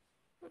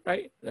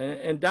 Right?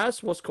 And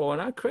that's what's going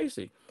on,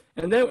 crazy.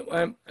 And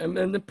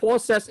then Paul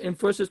says in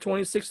verses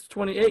 26 to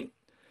 28,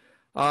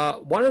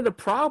 one of the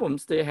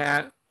problems they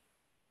had,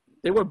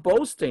 they were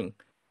boasting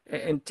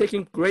and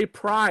taking great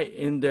pride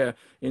in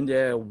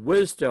their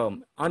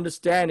wisdom,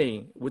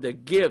 understanding with their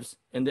gifts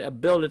and their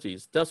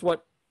abilities. That's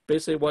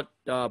basically what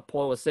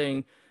Paul was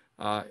saying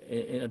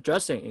in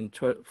addressing in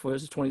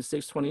verses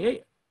 26,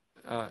 28,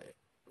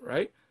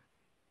 right?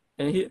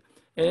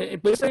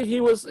 And basically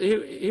he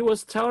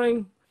was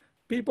telling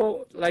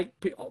people, like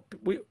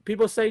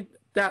people say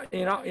that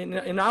in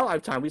our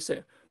lifetime, we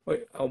say,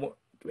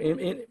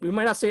 we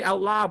might not say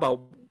out loud, but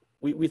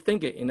we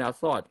think it in our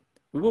thought.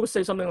 We will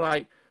say something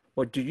like,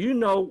 well, do you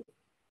know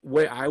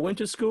where I went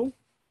to school?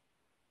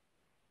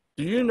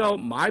 Do you know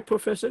my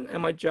profession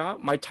and my job,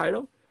 my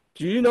title?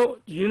 Do you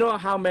know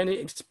how many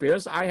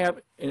experience I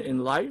have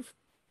in life?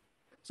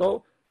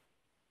 So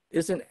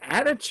it's an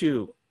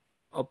attitude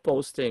of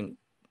boasting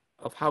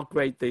of how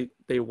great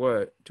they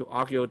were, to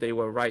argue they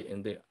were right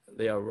and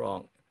they are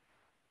wrong.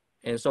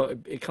 And so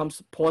it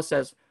comes, Paul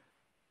says,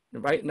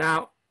 right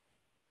now,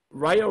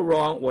 right or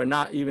wrong were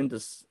not even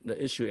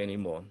the issue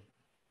anymore.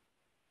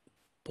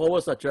 Paul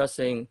was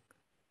addressing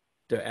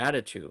their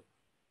attitude.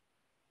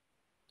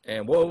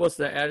 And what was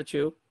their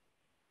attitude?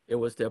 It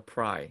was their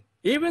pride.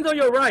 Even though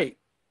you're right,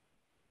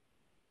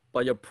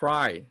 but your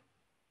pride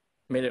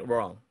made it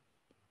wrong.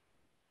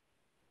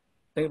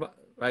 Think about,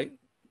 right?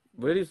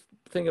 Really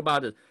think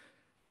about it.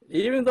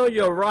 Even though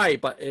you're right,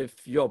 but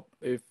if you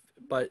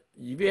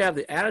have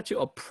the attitude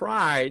of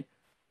pride,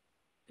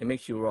 it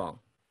makes you wrong.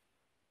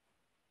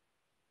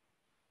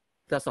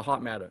 That's a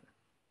hard matter.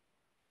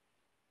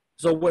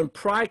 So when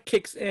pride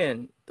kicks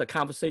in the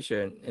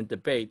conversation and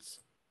debates,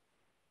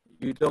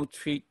 you don't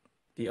treat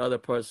the other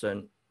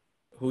person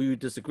who you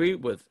disagree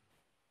with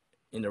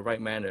in the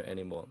right manner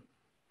anymore.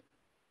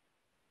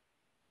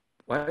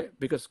 Why?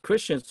 Because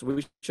Christians,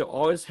 we should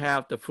always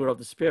have the fruit of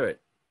the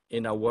Spirit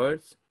in our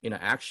words, in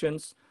our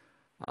actions,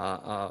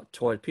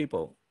 toward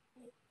people,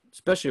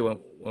 especially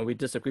when we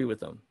disagree with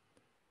them,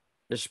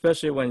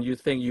 especially when you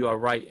think you are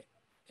right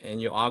in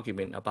your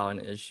argument about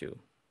an issue.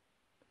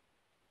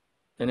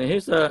 And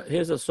here's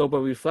a sober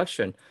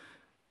reflection.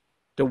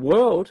 The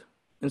world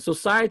and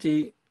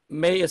society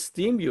may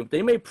esteem you.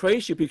 They may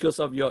praise you because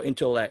of your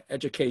intellect,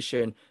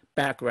 education,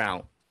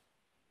 background,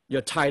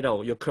 your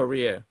title, your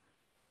career.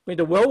 I mean,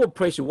 the world will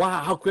praise you.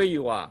 Wow, how great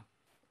you are.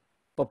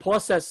 But Paul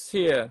says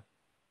here,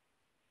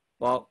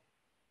 well,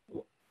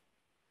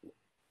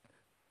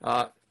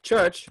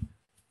 church,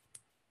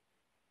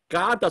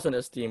 God doesn't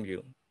esteem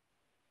you.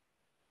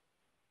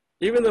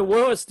 Even the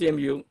world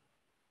esteems you,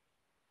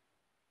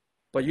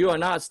 but you are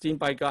not esteemed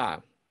by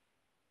God.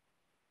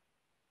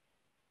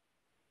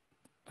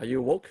 Are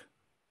you woke?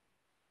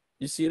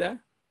 You see that?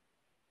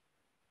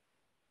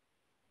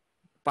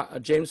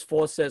 But James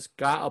 4 says,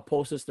 God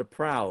opposes the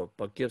proud,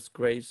 but gives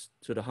grace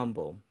to the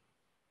humble.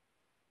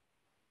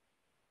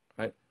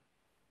 Right?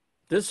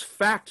 This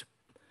fact,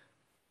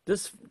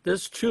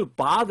 this truth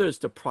bothers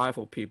the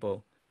prideful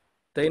people.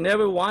 They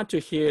never want to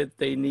hear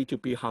they need to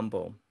be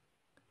humble.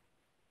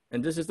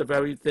 And this is the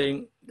very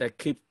thing that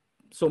keeps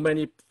so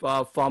many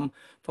from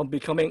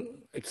becoming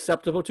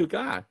acceptable to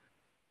God.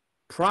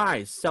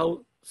 Pride,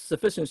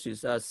 self-sufficiency,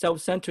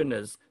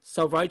 self-centeredness,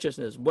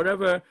 self-righteousness,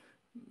 whatever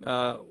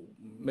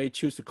may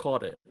choose to call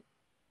it.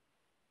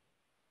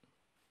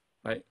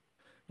 Right?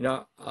 You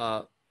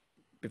know,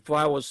 before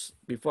I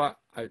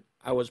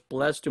was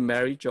blessed to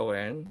marry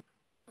Joanne.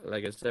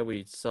 Like I said,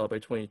 we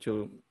celebrate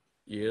 22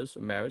 years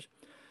of marriage.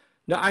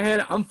 Now, I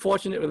had an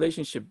unfortunate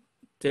relationship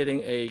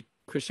dating a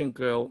Christian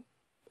girl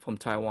from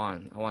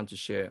Taiwan. I want to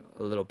share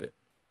a little bit.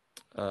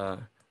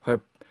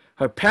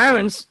 Her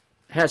parents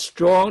had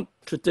strong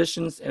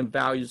traditions and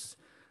values,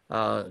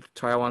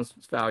 Taiwan's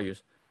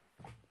values.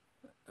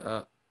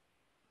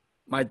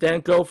 My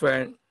then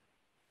girlfriend,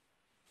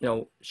 you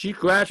know, she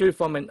graduated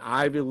from an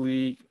Ivy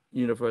League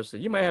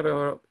university. You might have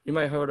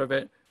heard of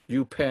it,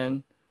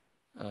 UPenn,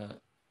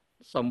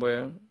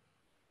 somewhere.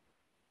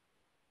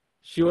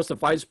 She was the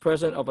vice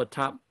president of a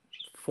top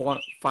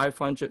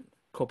 500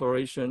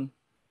 corporation.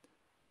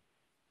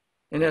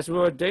 And as we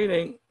were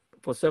dating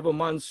for several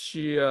months,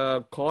 she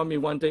called me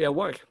one day at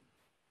work.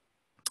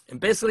 And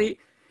basically,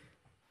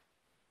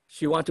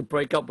 she wanted to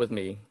break up with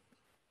me.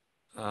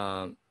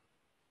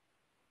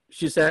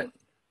 She said,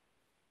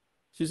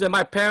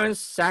 my parents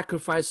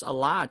sacrificed a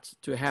lot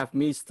to have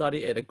me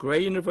study at a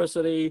great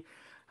university,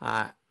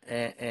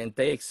 and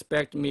they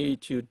expect me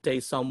to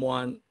date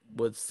someone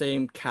with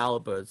same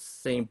caliber,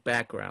 same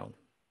background.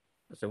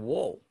 I said,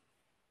 whoa.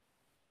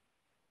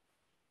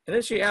 And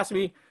then she asked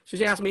me,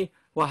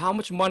 well, how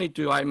much money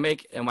do I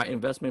make in my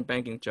investment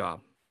banking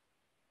job?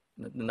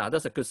 Now,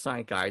 that's a good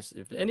sign, guys.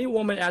 If any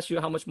woman asks you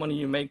how much money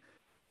you make,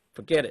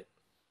 forget it,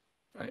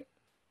 right?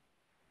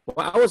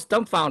 Well, I was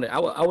dumbfounded. I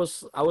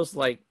was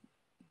like,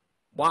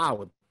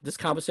 wow, this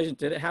conversation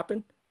did it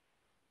happen?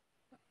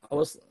 I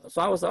was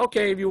like,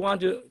 okay, if you want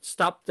to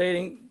stop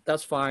dating,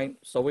 that's fine.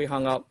 So we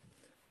hung up.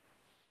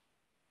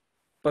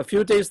 But a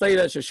few days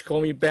later, she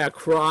called me back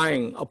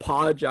crying,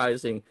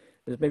 apologizing.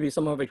 Maybe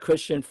some of her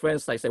Christian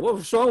friends like say,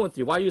 what's wrong with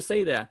you? Why you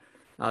say that?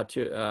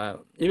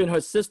 Even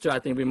her sister, I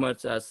think we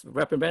must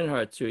reprimand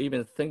her to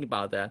even think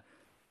about that.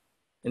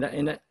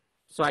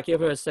 So I gave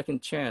her a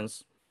second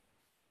chance.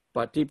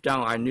 But deep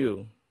down, I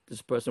knew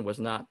this person was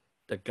not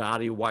the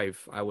godly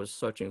wife I was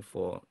searching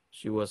for.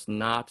 She was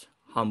not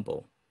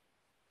humble.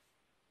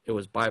 It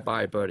was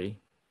bye-bye, birdie,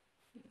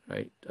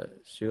 right?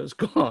 She was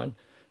gone.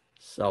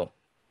 So,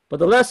 but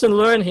the lesson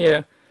learned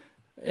here,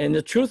 and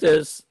the truth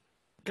is,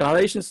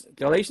 Galatians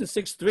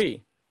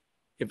 6:3.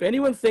 If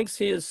anyone thinks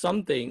he is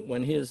something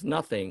when he is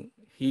nothing,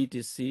 he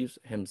deceives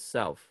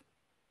himself.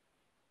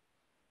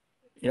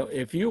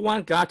 If you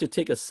want God to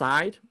take a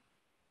side,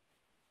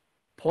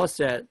 Paul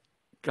said,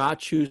 God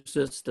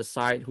chooses the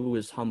side who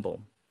is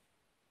humble.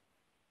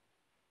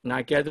 And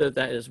I gather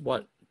that is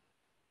what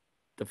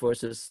the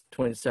verses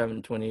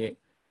 27, 28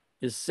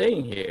 is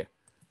saying here,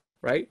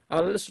 right?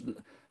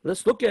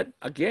 Let's look at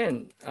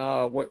again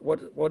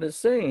what it's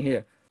saying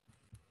here.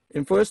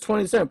 In verse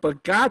 27,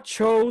 but God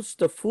chose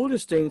the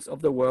foolish things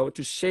of the world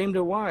to shame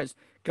the wise.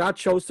 God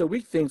chose the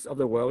weak things of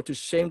the world to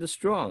shame the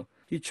strong.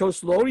 He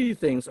chose lowly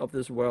things of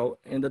this world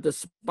and the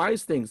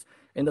despised things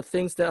and the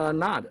things that are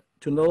not,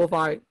 to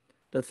nullify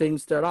the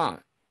things that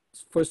are.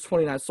 Verse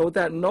 29, so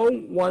that no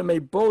one may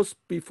boast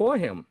before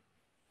him,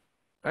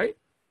 right?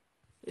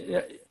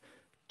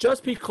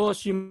 Just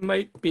because you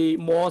might be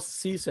more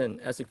seasoned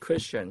as a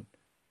Christian,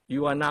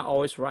 you are not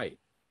always right.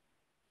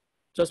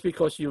 Just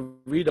because you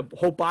read the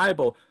whole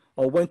Bible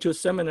or went to a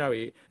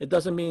seminary, it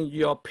doesn't mean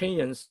your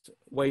opinions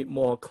weigh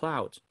more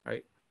clouds,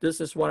 right?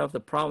 This is one of the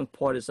problems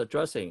Paul is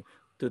addressing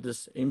to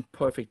this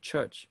imperfect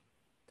church.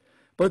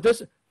 But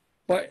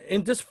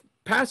in this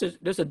passage,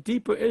 there's a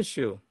deeper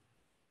issue.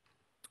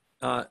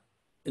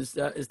 Is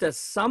that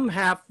some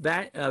have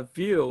that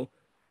view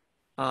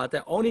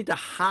that only the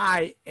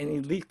high and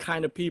elite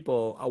kind of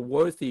people are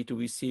worthy to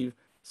receive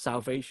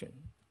salvation.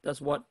 That's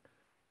what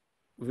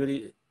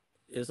really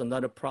is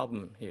another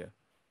problem here.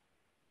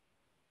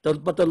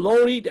 But the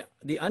lowly,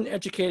 the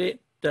uneducated,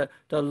 the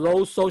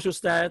low social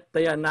status,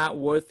 they are not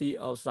worthy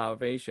of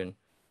salvation.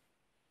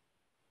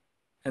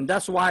 And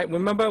that's why,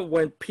 remember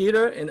when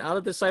Peter and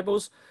other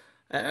disciples,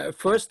 at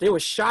first they were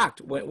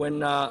shocked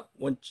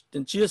when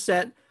Jesus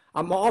said,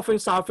 I'm offering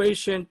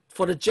salvation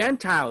for the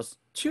Gentiles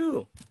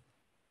too.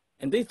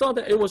 And they thought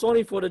that it was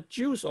only for the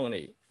Jews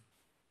only.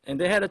 And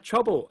they had a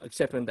trouble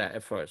accepting that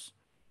at first.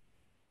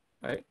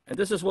 Right? And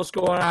this is what's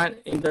going on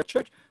in the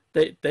church.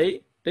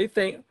 They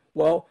think,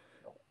 well,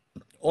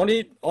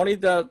 only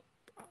the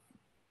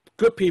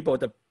good people,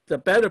 the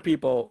better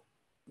people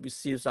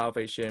receive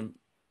salvation.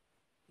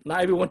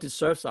 Not everyone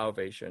deserves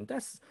salvation.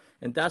 That's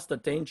the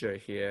danger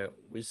here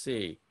we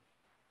see.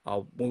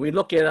 When we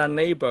look at our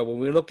neighbor, when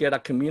we look at our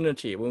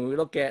community, when we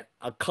look at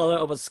a color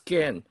of a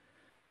skin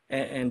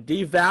and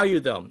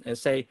devalue them and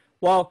say,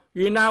 well,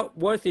 you're not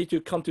worthy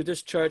to come to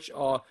this church,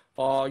 or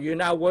you're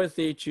not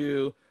worthy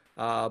to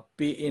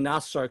be in our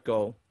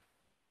circle.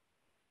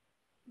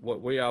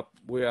 We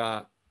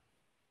are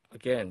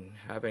again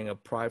having a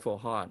prideful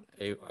heart,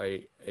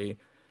 a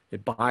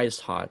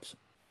biased heart,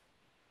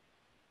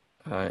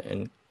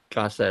 and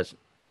God says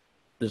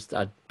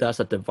that's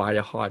a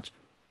divided heart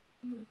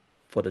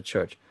for the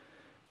church.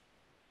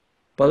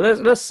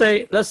 But let's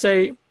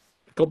say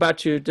go back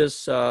to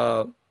this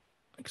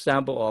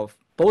example of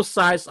both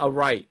sides are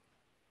right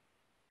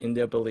in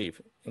their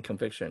belief and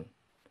conviction.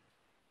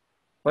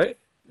 Right?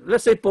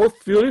 Let's say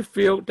both really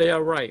feel they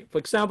are right. For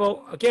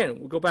example, again,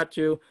 we'll go back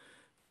to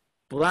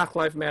Black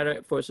Lives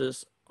Matter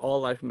versus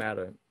All Lives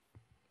Matter.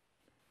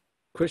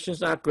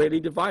 Christians are greatly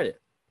divided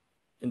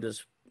in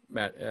this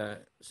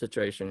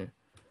situation.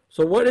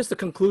 So what is the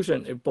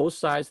conclusion if both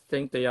sides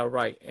think they are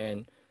right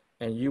and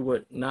you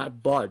would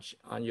not budge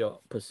on your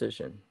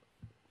position?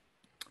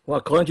 Well,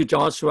 according to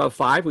Joshua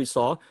 5, we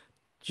saw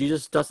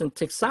Jesus doesn't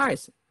take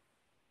sides,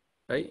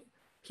 right?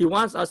 He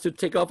wants us to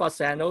take off our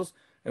sandals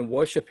and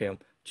worship him,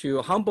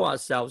 to humble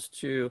ourselves,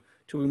 to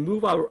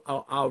remove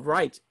our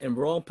right and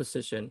wrong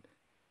position,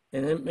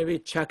 and then maybe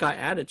check our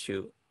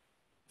attitude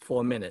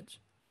for a minute.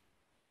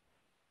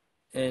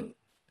 And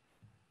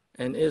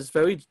it's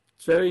very,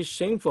 very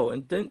shameful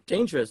and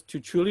dangerous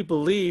to truly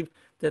believe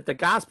that the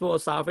gospel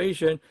of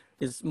salvation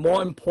is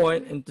more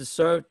important and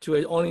deserved to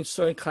only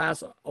certain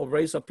class or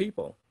race of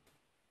people,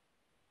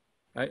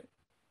 right?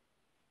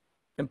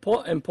 And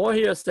Paul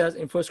here says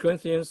in 1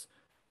 Corinthians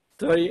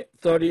 30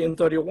 and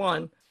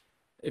 31,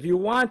 if you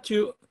want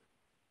to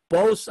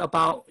boast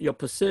about your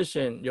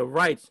position, your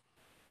rights,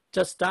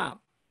 just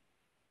stop.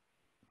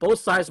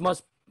 Both sides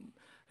must,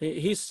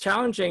 he's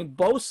challenging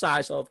both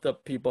sides of the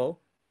people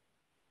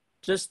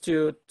just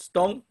to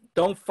don't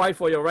fight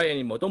for your right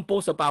anymore. Don't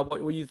boast about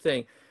what you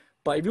think.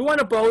 But if you want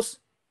to boast,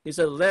 he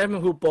said, let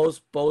him who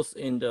boast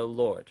in the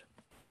Lord.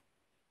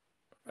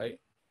 Right?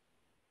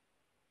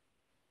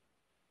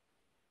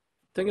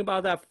 Think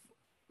about that.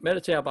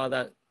 Meditate about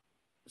that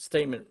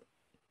statement.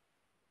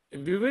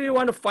 If you really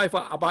want to fight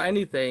about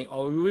anything,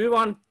 or you really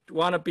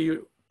want to be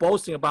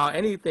boasting about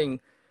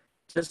anything,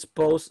 just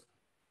boast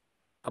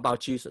about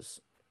Jesus.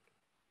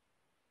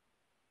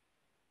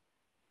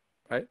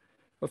 Right?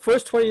 But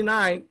verse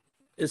 29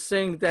 is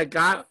saying that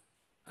God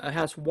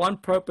has one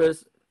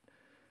purpose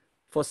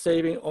for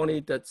saving only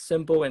the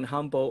simple and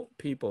humble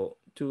people,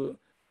 to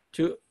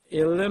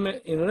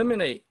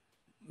eliminate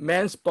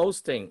man's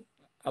boasting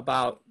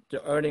about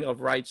the earning of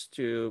rights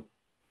to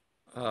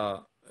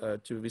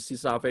receive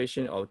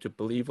salvation or to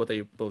believe what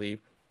they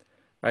believe,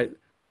 right?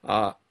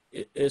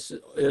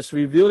 It's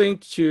revealing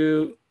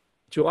to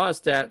us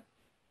that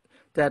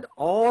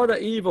all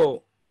the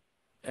evil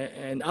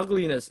and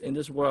ugliness in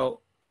this world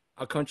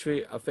our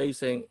country are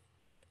facing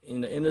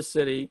in the inner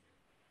city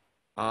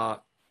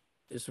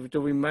is to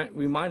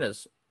remind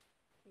us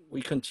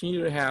we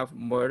continue to have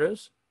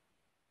murders,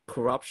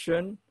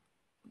 corruption,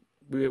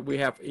 we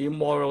have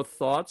immoral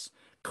thoughts,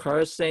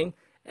 cursing,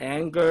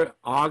 anger,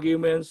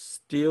 arguments,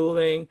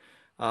 stealing,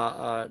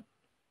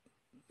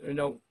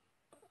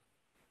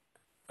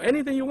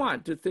 anything you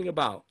want to think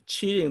about,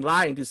 cheating,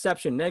 lying,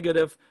 deception,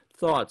 negative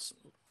thoughts,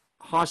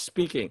 harsh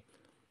speaking.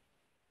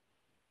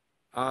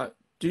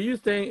 Do you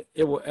think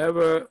it will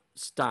ever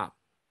stop?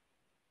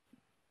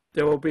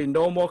 There will be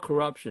no more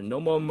corruption, no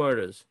more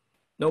murders,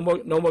 no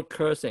more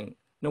cursing,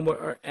 no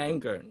more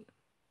anger,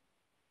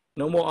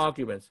 no more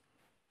arguments.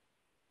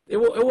 It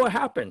will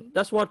happen.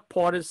 That's what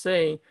Paul is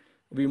saying,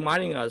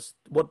 reminding us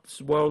what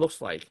this world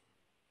looks like,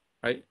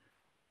 right?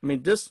 I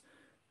mean, this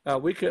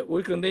we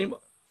could name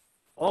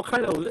all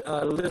kind of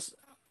lists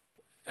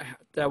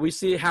that we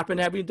see happen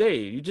every day.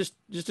 You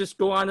just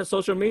go on the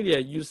social media,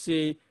 you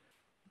see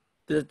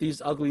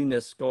these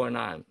ugliness going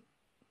on,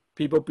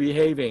 people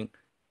behaving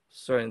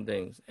certain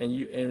things,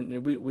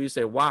 and we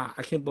say, wow,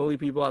 I can't believe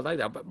people are like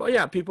that. But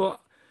yeah, people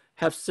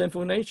have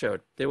sinful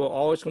nature. They were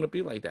always going to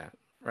be like that,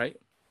 right?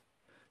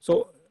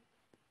 So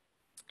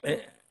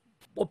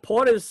what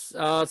Paul is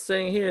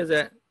saying here is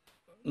that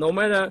no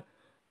matter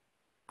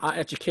our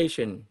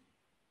education,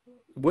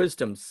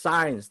 wisdom,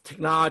 science,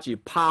 technology,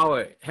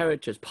 power,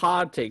 heritage,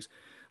 politics,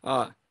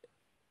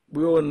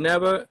 we will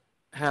never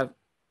have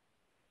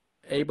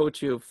able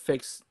to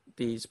fix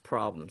these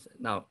problems.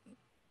 Now,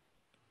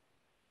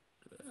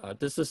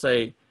 is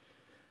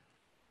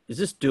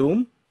this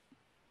doom?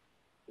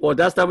 Well,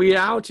 that's the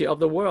reality of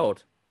the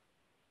world,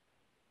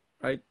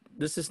 right?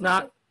 This is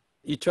not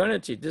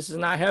eternity. This is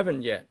not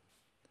heaven yet.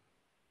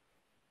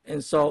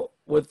 And so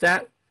with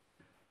that,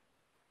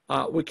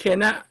 we can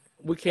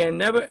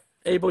never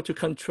able to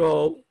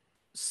control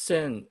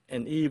sin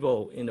and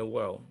evil in the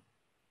world.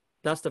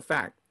 That's the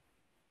fact.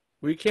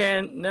 We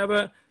can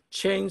never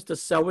change the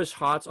selfish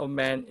hearts of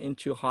men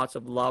into hearts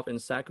of love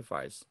and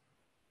sacrifice.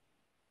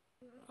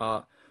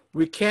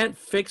 We can't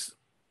fix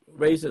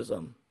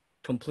racism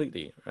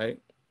completely, right?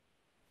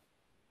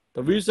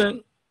 The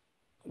reason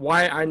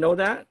why I know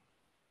that,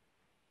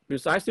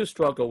 because I still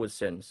struggle with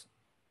sins,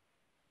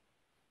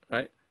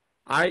 right?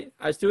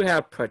 I still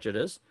have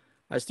prejudice.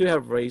 I still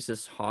have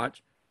racist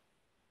heart.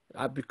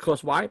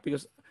 Because why?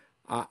 Because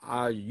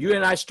you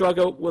and I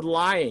struggle with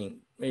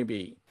lying,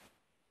 maybe,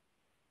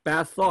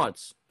 bad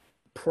thoughts,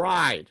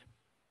 pride.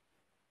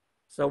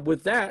 So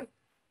with that,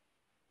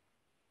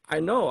 I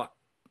know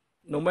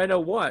no matter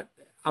what,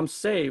 I'm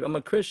saved, I'm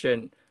a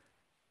Christian.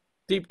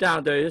 Deep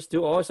down, there is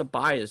still always a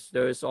bias.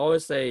 There is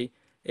always a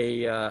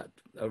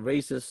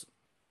racist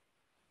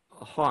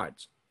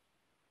heart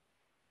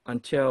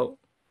until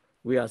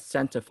we are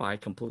sanctified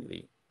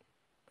completely,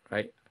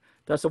 right?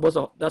 That's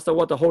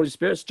what the Holy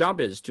Spirit's job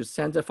is, to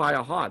sanctify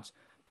our hearts.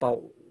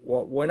 But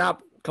we're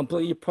not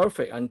completely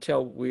perfect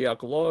until we are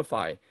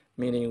glorified,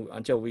 meaning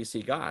until we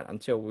see God,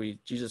 until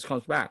Jesus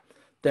comes back.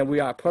 Then we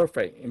are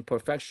perfect in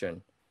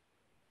perfection.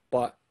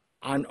 But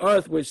on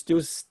earth, we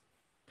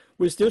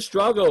still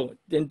struggle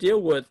and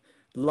deal with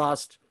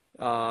lust,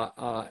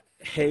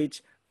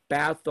 hate,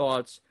 bad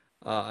thoughts,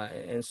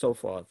 and so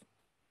forth.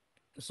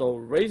 So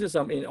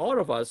racism in all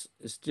of us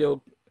is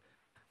still,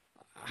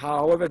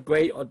 however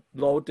great or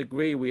low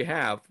degree we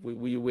have,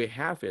 we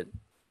have it.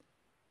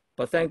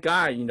 But thank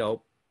God,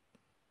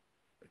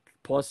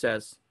 Paul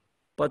says,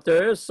 but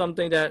there is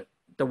something that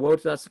the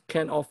world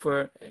can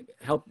offer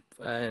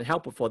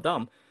help for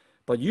them,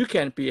 but you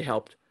can't be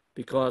helped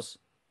because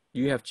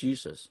you have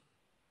Jesus.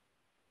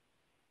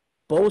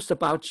 Boast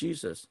about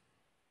Jesus,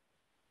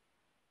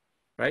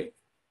 right?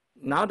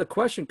 now the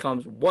question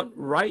comes, what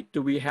right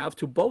do we have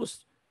to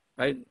boast,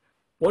 right?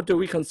 What do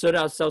we consider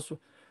ourselves,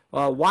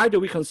 why do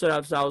we consider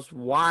ourselves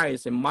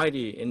wise and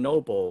mighty and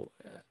noble?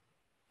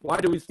 Why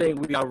do we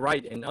think we are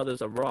right and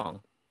others are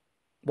wrong?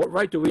 What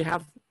right do we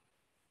have?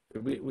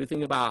 We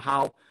think about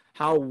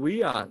how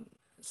we are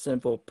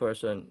sinful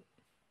person,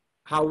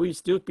 how we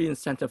still being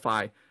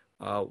sanctified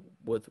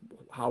with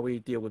how we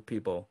deal with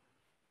people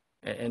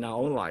in our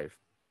own life.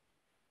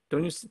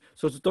 Don't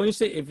you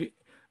say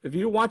if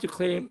you want to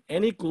claim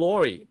any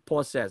glory,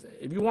 Paul says,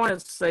 if you want to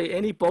say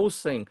any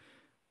boasting,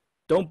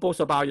 don't boast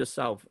about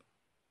yourself.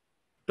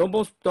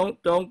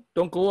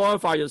 Don't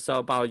glorify yourself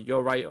about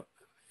your right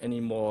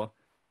anymore,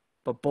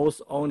 but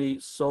boast only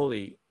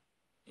solely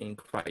in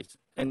Christ.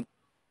 And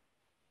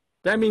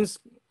that means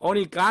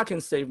only God can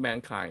save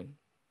mankind,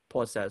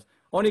 Paul says.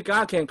 Only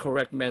God can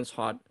correct man's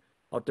heart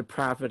of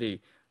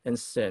depravity and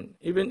sin.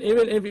 Even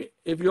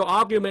if your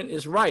argument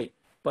is right,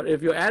 but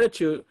if your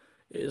attitude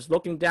is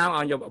looking down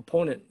on your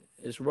opponent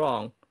is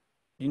wrong,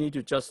 you need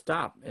to just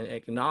stop and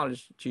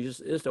acknowledge Jesus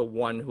is the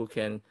one who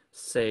can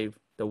save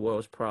the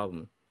world's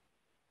problem,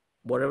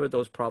 whatever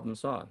those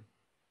problems are.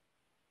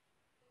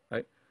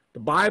 Right? The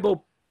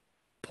Bible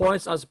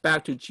points us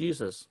back to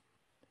Jesus.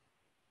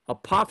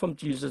 Apart from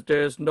Jesus,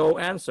 there is no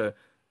answer.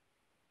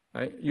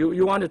 Right?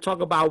 You want to talk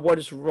about what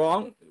is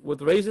wrong with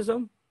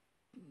racism,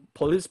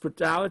 police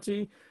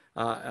brutality,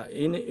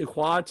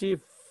 inequality,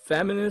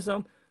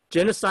 feminism,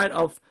 genocide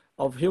of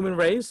human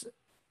race,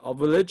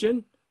 of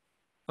religion,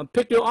 and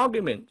pick your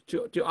argument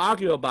to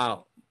argue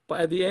about.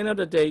 But at the end of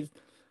the day,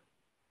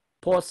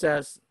 Paul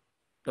says,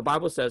 the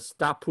Bible says,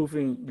 stop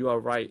proving you are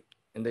right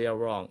and they are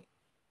wrong.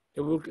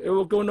 It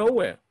will go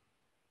nowhere.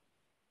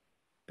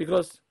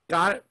 Because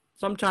God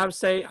sometimes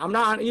say, I'm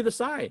not on either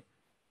side.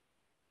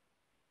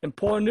 And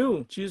Paul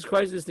knew Jesus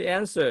Christ is the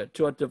answer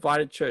to a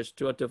divided church,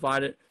 to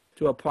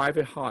a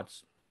private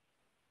hearts,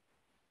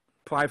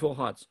 prideful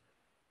hearts.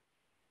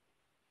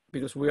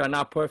 Because we are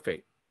not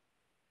perfect.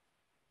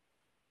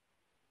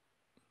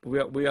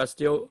 We're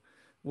still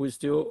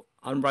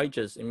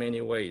unrighteous in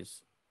many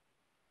ways.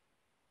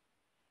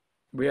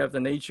 We have the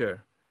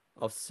nature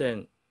of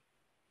sin.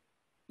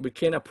 We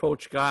can't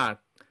approach God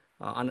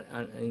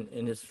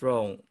in His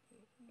throne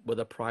with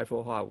a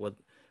prideful heart,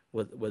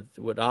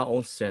 with our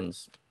own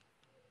sins.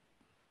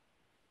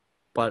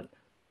 But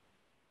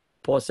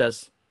Paul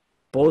says,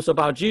 boast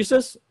about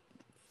Jesus.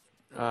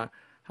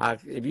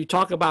 If you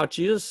talk about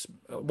Jesus,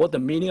 what the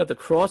meaning of the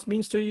cross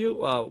means to you,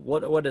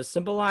 what it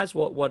symbolizes,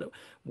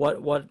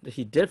 what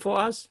He did for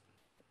us,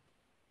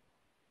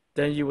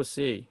 then you will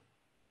see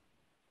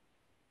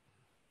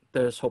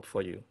there's hope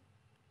for you.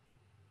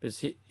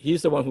 Because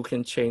He's the one who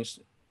can change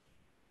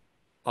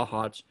our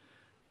hearts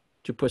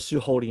to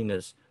pursue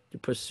holiness, to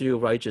pursue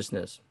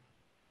righteousness.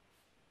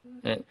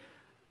 And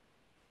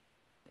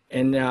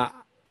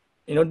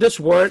this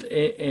word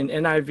in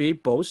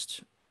NIV,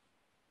 boast,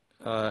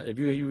 if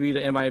you read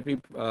the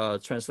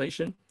NIV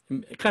translation,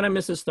 it kind of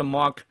misses the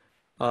mark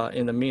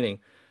in the meaning.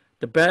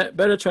 The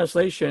better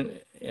translation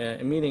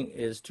meaning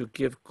is to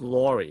give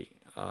glory,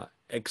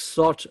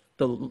 exalt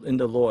in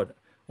the Lord,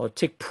 or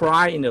take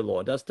pride in the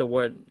Lord. That's the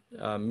word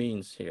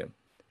means here.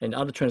 And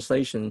other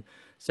translations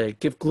say,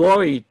 give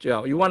glory.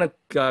 You want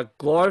to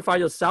glorify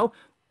yourself?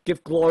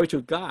 Give glory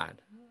to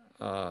God,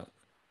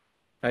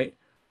 right?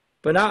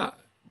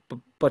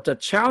 But the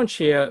challenge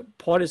here,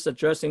 Paul is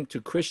addressing to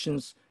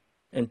Christians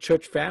and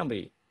church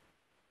family,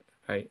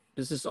 right?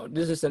 This is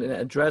an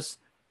address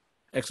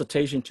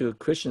exhortation to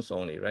Christians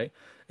only, right?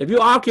 If you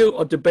argue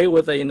or debate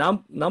with a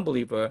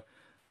non-believer,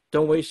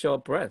 don't waste your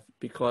breath,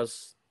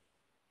 because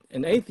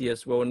an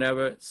atheist will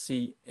never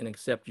see and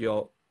accept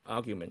your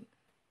argument,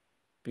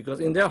 because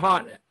in their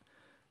heart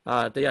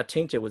they are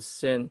tainted with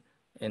sin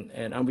and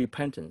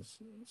unrepentance.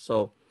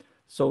 So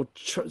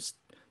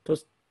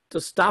to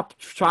stop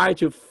trying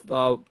to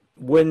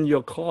win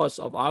your cause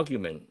of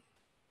argument,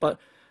 but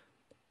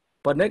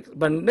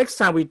next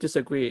time we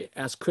disagree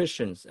as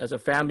Christians, as a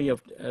family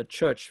of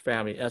church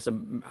family, as a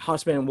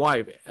husband and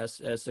wife,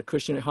 as a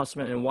Christian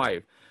husband and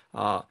wife,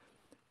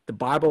 the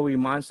Bible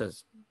reminds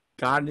us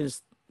God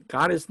is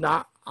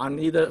not on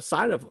either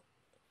side of.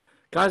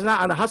 God is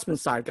not on the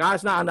husband's side. God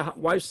is not on the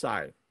wife's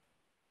side,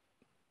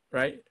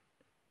 right?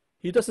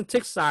 He doesn't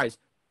take sides.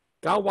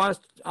 God wants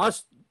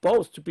us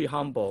both to be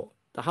humble,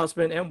 the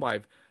husband and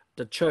wife,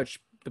 the church,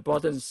 the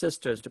brothers and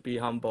sisters to be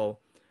humble,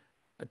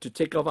 to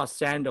take off our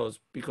sandals,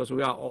 because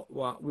we are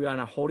on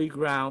a holy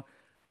ground.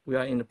 We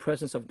are in the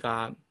presence of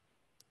God.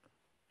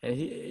 And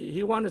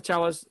he wanted to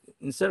tell us,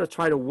 instead of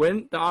trying to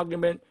win the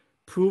argument,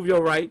 prove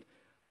you're right,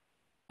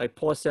 like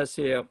Paul says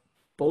here,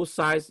 both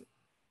sides,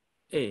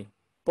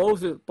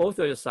 both of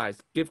your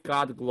sides, give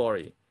God the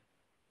glory,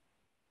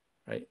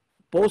 right?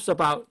 Boast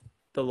about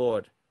the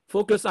Lord.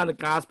 Focus on the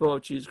gospel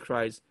of Jesus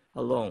Christ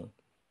alone.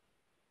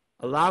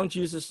 Allowing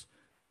Jesus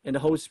and the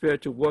Holy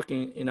Spirit to work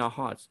in our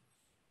hearts,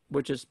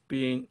 which is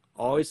being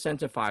always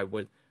sanctified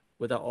with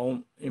our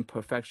own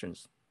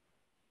imperfections.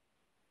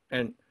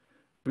 And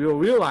we will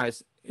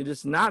realize it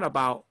is not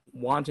about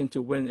wanting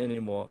to win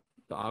anymore,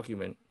 the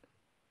argument,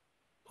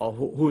 or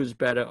who is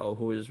better or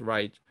who is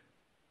right.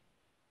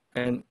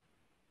 And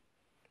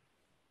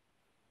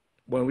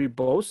when we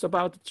boast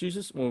about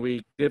Jesus, when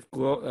we give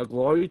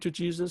glory to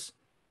Jesus,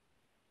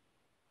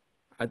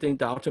 I think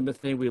the ultimate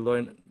thing we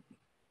learn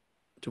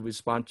to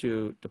respond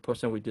to the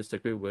person we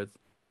disagree with,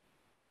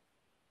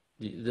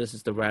 this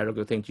is the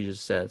radical thing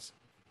Jesus says.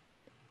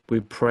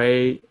 We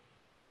pray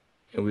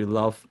and we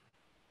love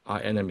our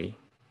enemy.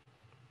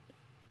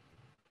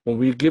 When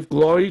we give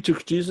glory to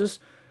Jesus,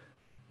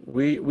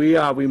 we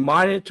are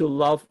reminded to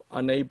love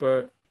our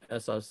neighbor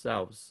as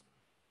ourselves.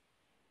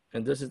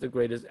 And this is the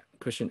greatest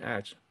Christian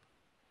act,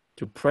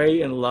 to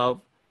pray and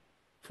love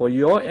for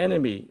your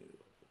enemy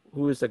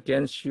who is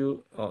against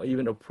you or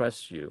even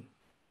oppress you.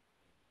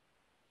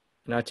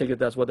 And I take it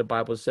that's what the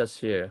Bible says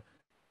here.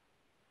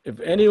 If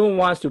anyone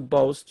wants to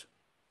boast,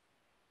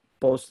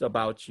 boast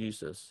about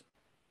Jesus.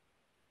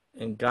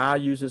 And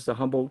God uses the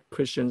humble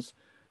Christians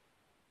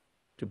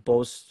to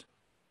boast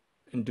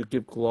and to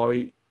give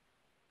glory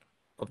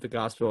of the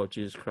gospel of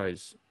Jesus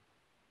Christ.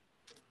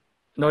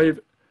 Now,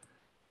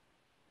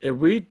 if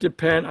we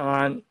depend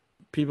on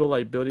people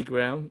like Billy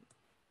Graham,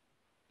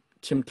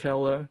 Tim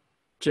Keller,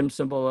 Jim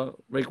Cymbala,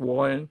 Rick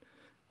Warren,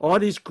 all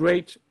these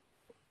great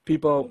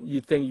people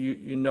you think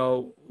you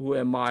know who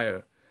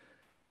admire,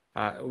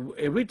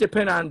 if we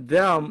depend on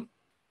them,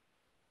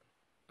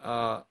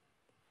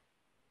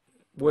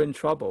 we're in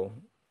trouble.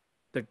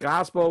 The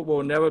gospel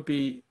will never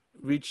be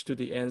reached to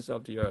the ends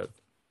of the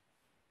earth.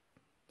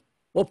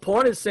 What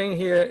Paul is saying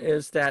here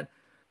is that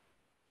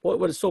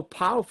what is so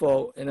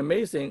powerful and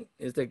amazing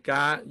is that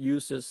God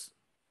uses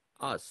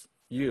us,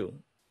 you,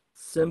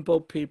 simple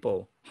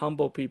people,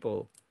 humble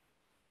people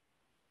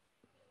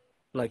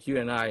like you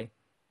and I,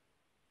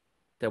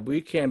 that we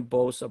can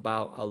boast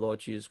about our Lord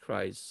Jesus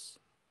Christ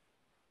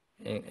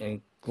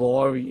and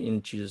glory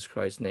in Jesus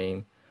Christ's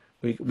name.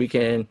 We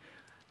can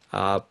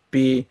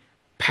be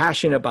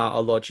passionate about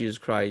our Lord Jesus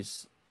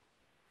Christ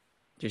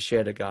to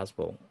share the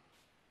gospel.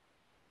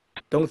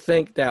 Don't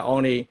think that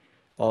only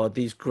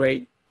these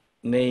great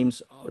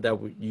names that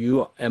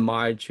you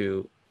admire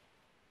to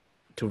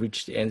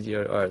reach the ends of the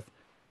earth.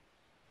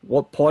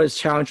 What Paul is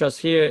challenging us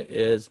here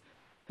is,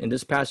 in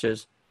this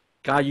passage,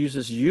 God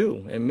uses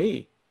you and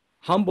me,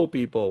 humble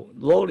people,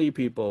 lowly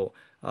people,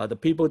 the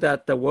people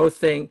that the world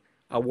think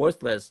are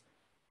worthless,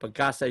 but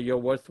God said you're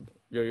worth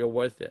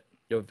it,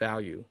 your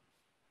value.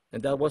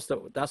 And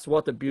that's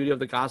what the beauty of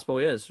the gospel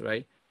is,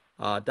 right?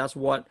 That's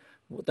what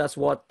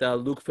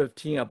Luke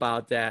 15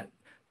 about that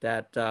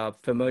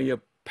familiar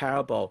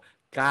parable.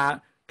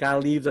 God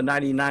leaves the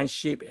 99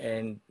 sheep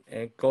and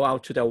go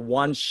out to the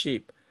one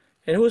sheep.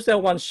 And who's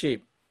that one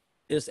sheep?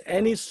 Is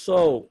any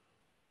soul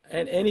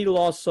and any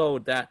lost soul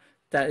that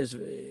is,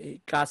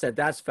 God said,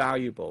 that's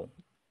valuable.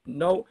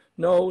 No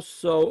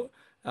soul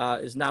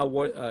is not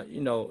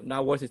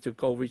not worth it to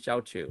go reach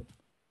out to,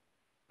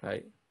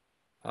 right?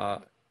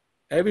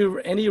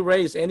 Any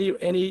race,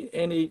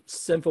 any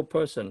sinful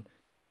person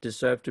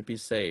deserve to be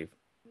saved,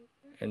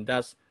 and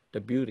that's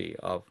the beauty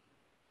of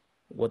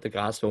what the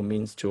gospel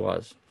means to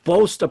us.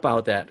 Boast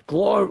about that,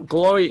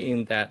 glory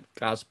in that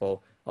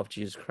gospel of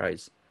Jesus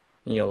Christ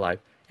in your life.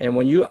 And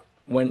when you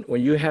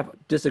have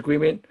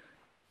disagreement,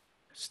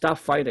 stop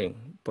fighting,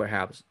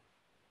 perhaps,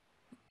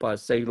 but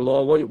say,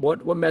 Lord,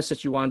 what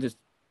message you want to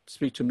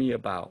speak to me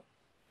about?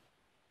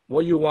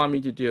 What you want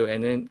me to do?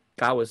 And then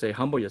God will say,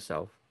 humble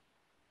yourself.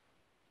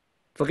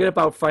 Forget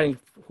about fighting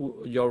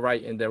who you're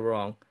right and they're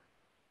wrong,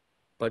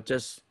 but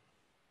just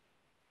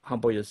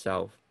humble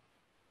yourself.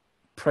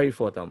 Pray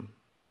for them,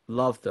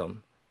 love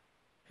them,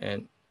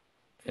 and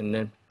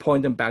then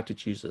point them back to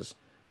Jesus.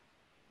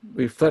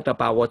 Reflect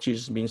about what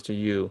Jesus means to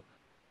you.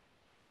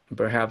 And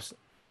perhaps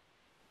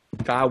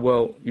God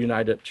will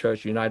unite the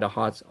church, unite the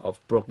hearts of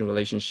broken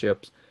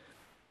relationships,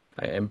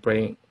 and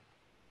bring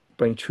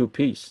true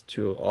peace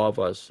to all of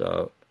us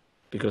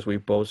because we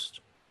boast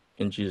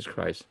in Jesus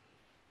Christ.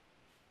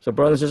 So,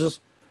 brothers and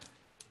sisters,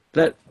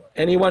 let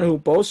anyone who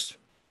boasts,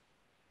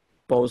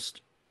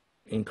 boast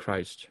in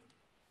Christ.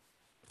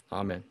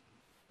 Amen.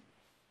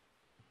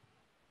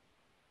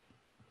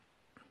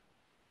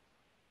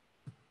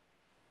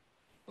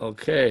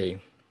 Okay.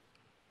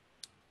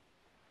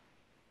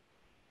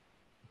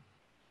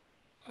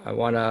 I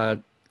want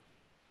to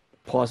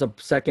pause a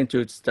second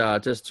to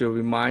just to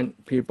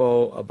remind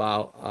people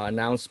about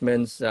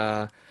announcements.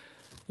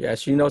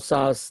 Yes, you know,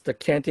 the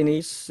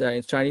Cantonese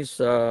in Chinese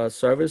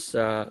service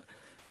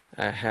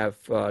have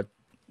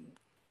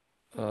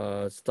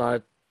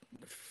started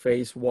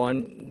phase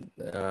 1.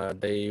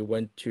 They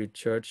went to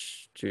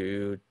church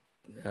to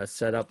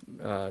set up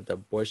the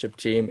worship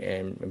team,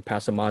 and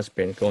Pastor Ma's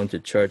been going to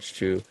church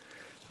to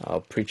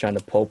preach on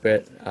the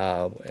pulpit,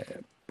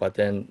 but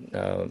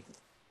then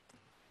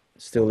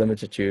still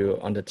limited to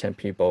under 10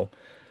 people.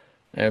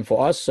 And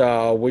for us,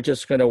 we're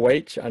just going to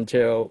wait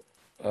until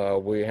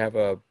we have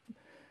a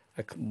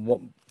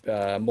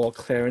more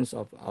clearance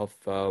of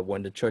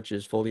when the church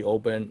is fully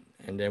open,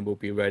 and then we'll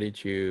be ready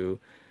to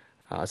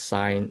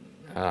sign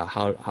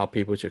how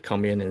people should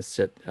come in and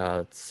sit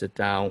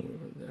down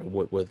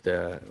with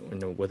the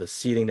with the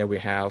seating that we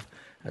have.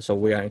 And so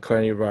we are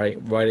currently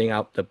writing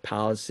out the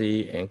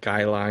policy and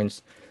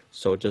guidelines.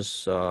 So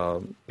just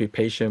be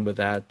patient with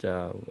that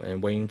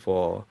and waiting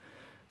for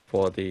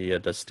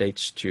the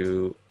states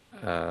to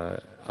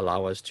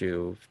allow us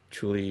to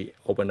truly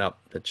open up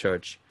the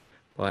church.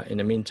 But in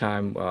the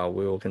meantime,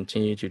 we will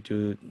continue to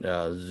do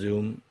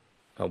Zoom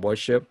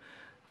worship.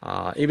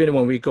 Even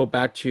when we go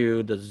back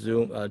to the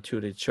Zoom to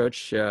the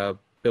church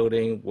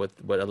building with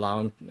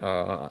allowing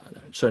a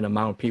certain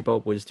amount of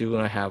people, we're still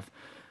going to have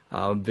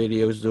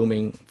video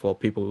Zooming for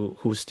people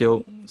who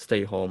still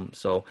stay home.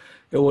 So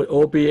it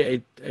will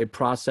be a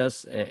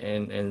process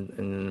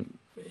and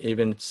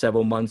even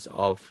several months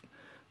of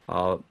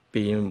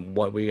being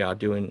what we are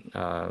doing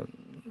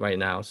right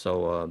now.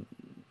 So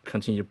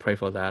continue to pray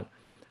for that.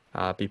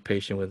 Be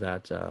patient with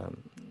that.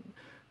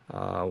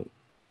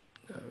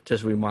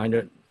 Just a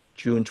reminder,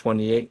 June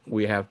 28th,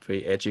 we have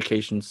the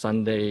Education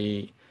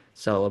Sunday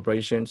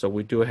celebration. So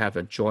we do have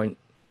a joint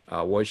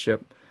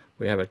worship.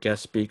 We have a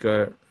guest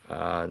speaker,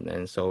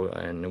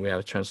 and we have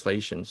a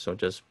translation. So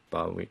just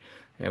we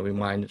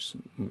remind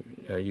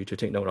you to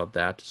take note of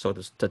that. So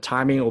the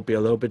timing will be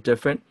a little bit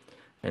different,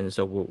 and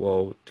so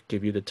we'll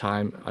give you the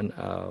time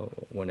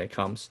when it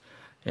comes.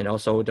 And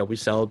also that we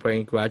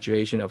celebrate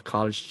graduation of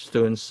college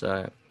students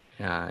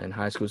and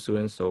high school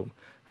students. So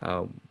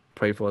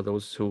pray for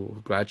those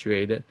who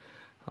graduated,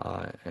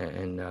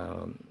 and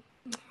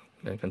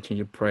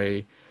continue to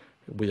pray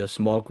with the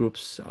small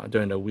groups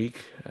during the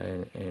week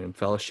and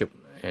fellowship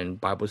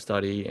and Bible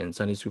study and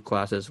Sunday school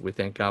classes. We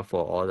thank God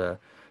for all the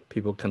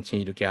people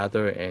continue to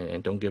gather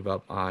and don't give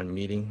up on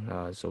meeting.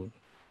 So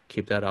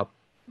keep that up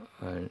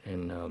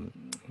and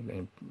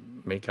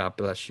may God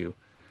bless you.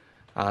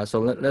 So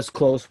let's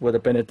close with a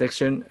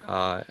benediction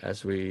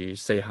as we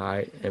say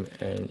hi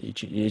and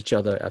each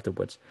other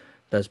afterwards.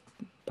 Let's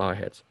bow our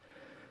heads.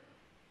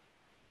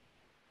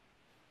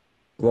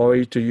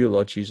 Glory to you,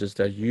 Lord Jesus,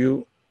 that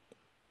you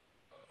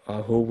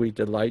are who we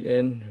delight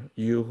in,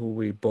 you who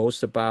we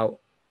boast about,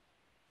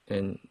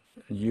 and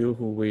you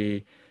who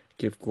we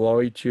give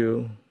glory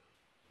to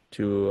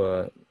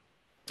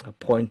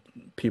appoint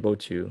people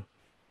to.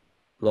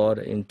 Lord,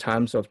 in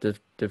times of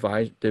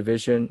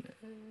division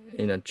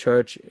in a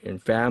church, in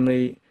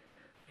family,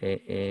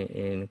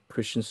 in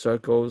Christian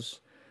circles,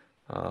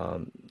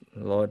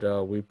 Lord,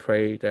 we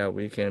pray that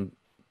we can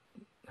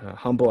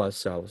humble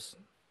ourselves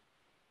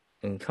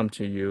and come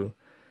to you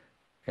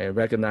and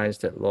recognize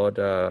that, Lord,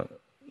 that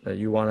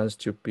you want us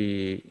to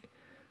be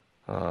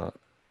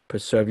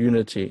preserve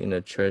unity in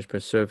the church,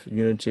 preserve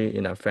unity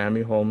in our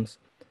family homes.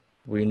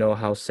 We know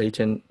how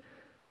Satan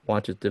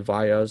wants to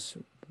divide us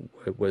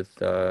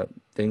with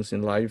things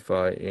in life,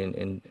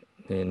 in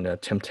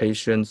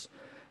temptations,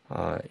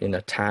 in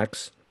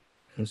attacks.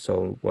 And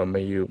so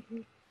may you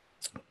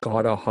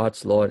guard our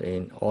hearts, Lord,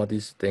 in all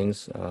these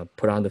things,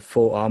 put on the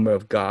full armor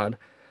of God,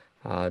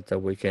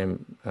 that we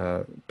can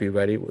be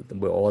ready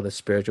with all the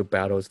spiritual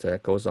battles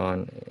that goes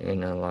on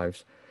in our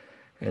lives.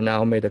 And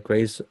now may the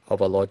grace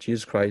of our Lord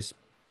Jesus Christ,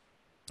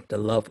 the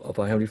love of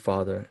our Heavenly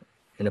Father,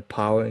 and the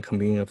power and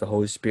communion of the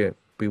Holy Spirit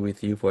be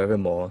with you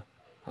forevermore.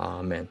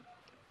 Amen.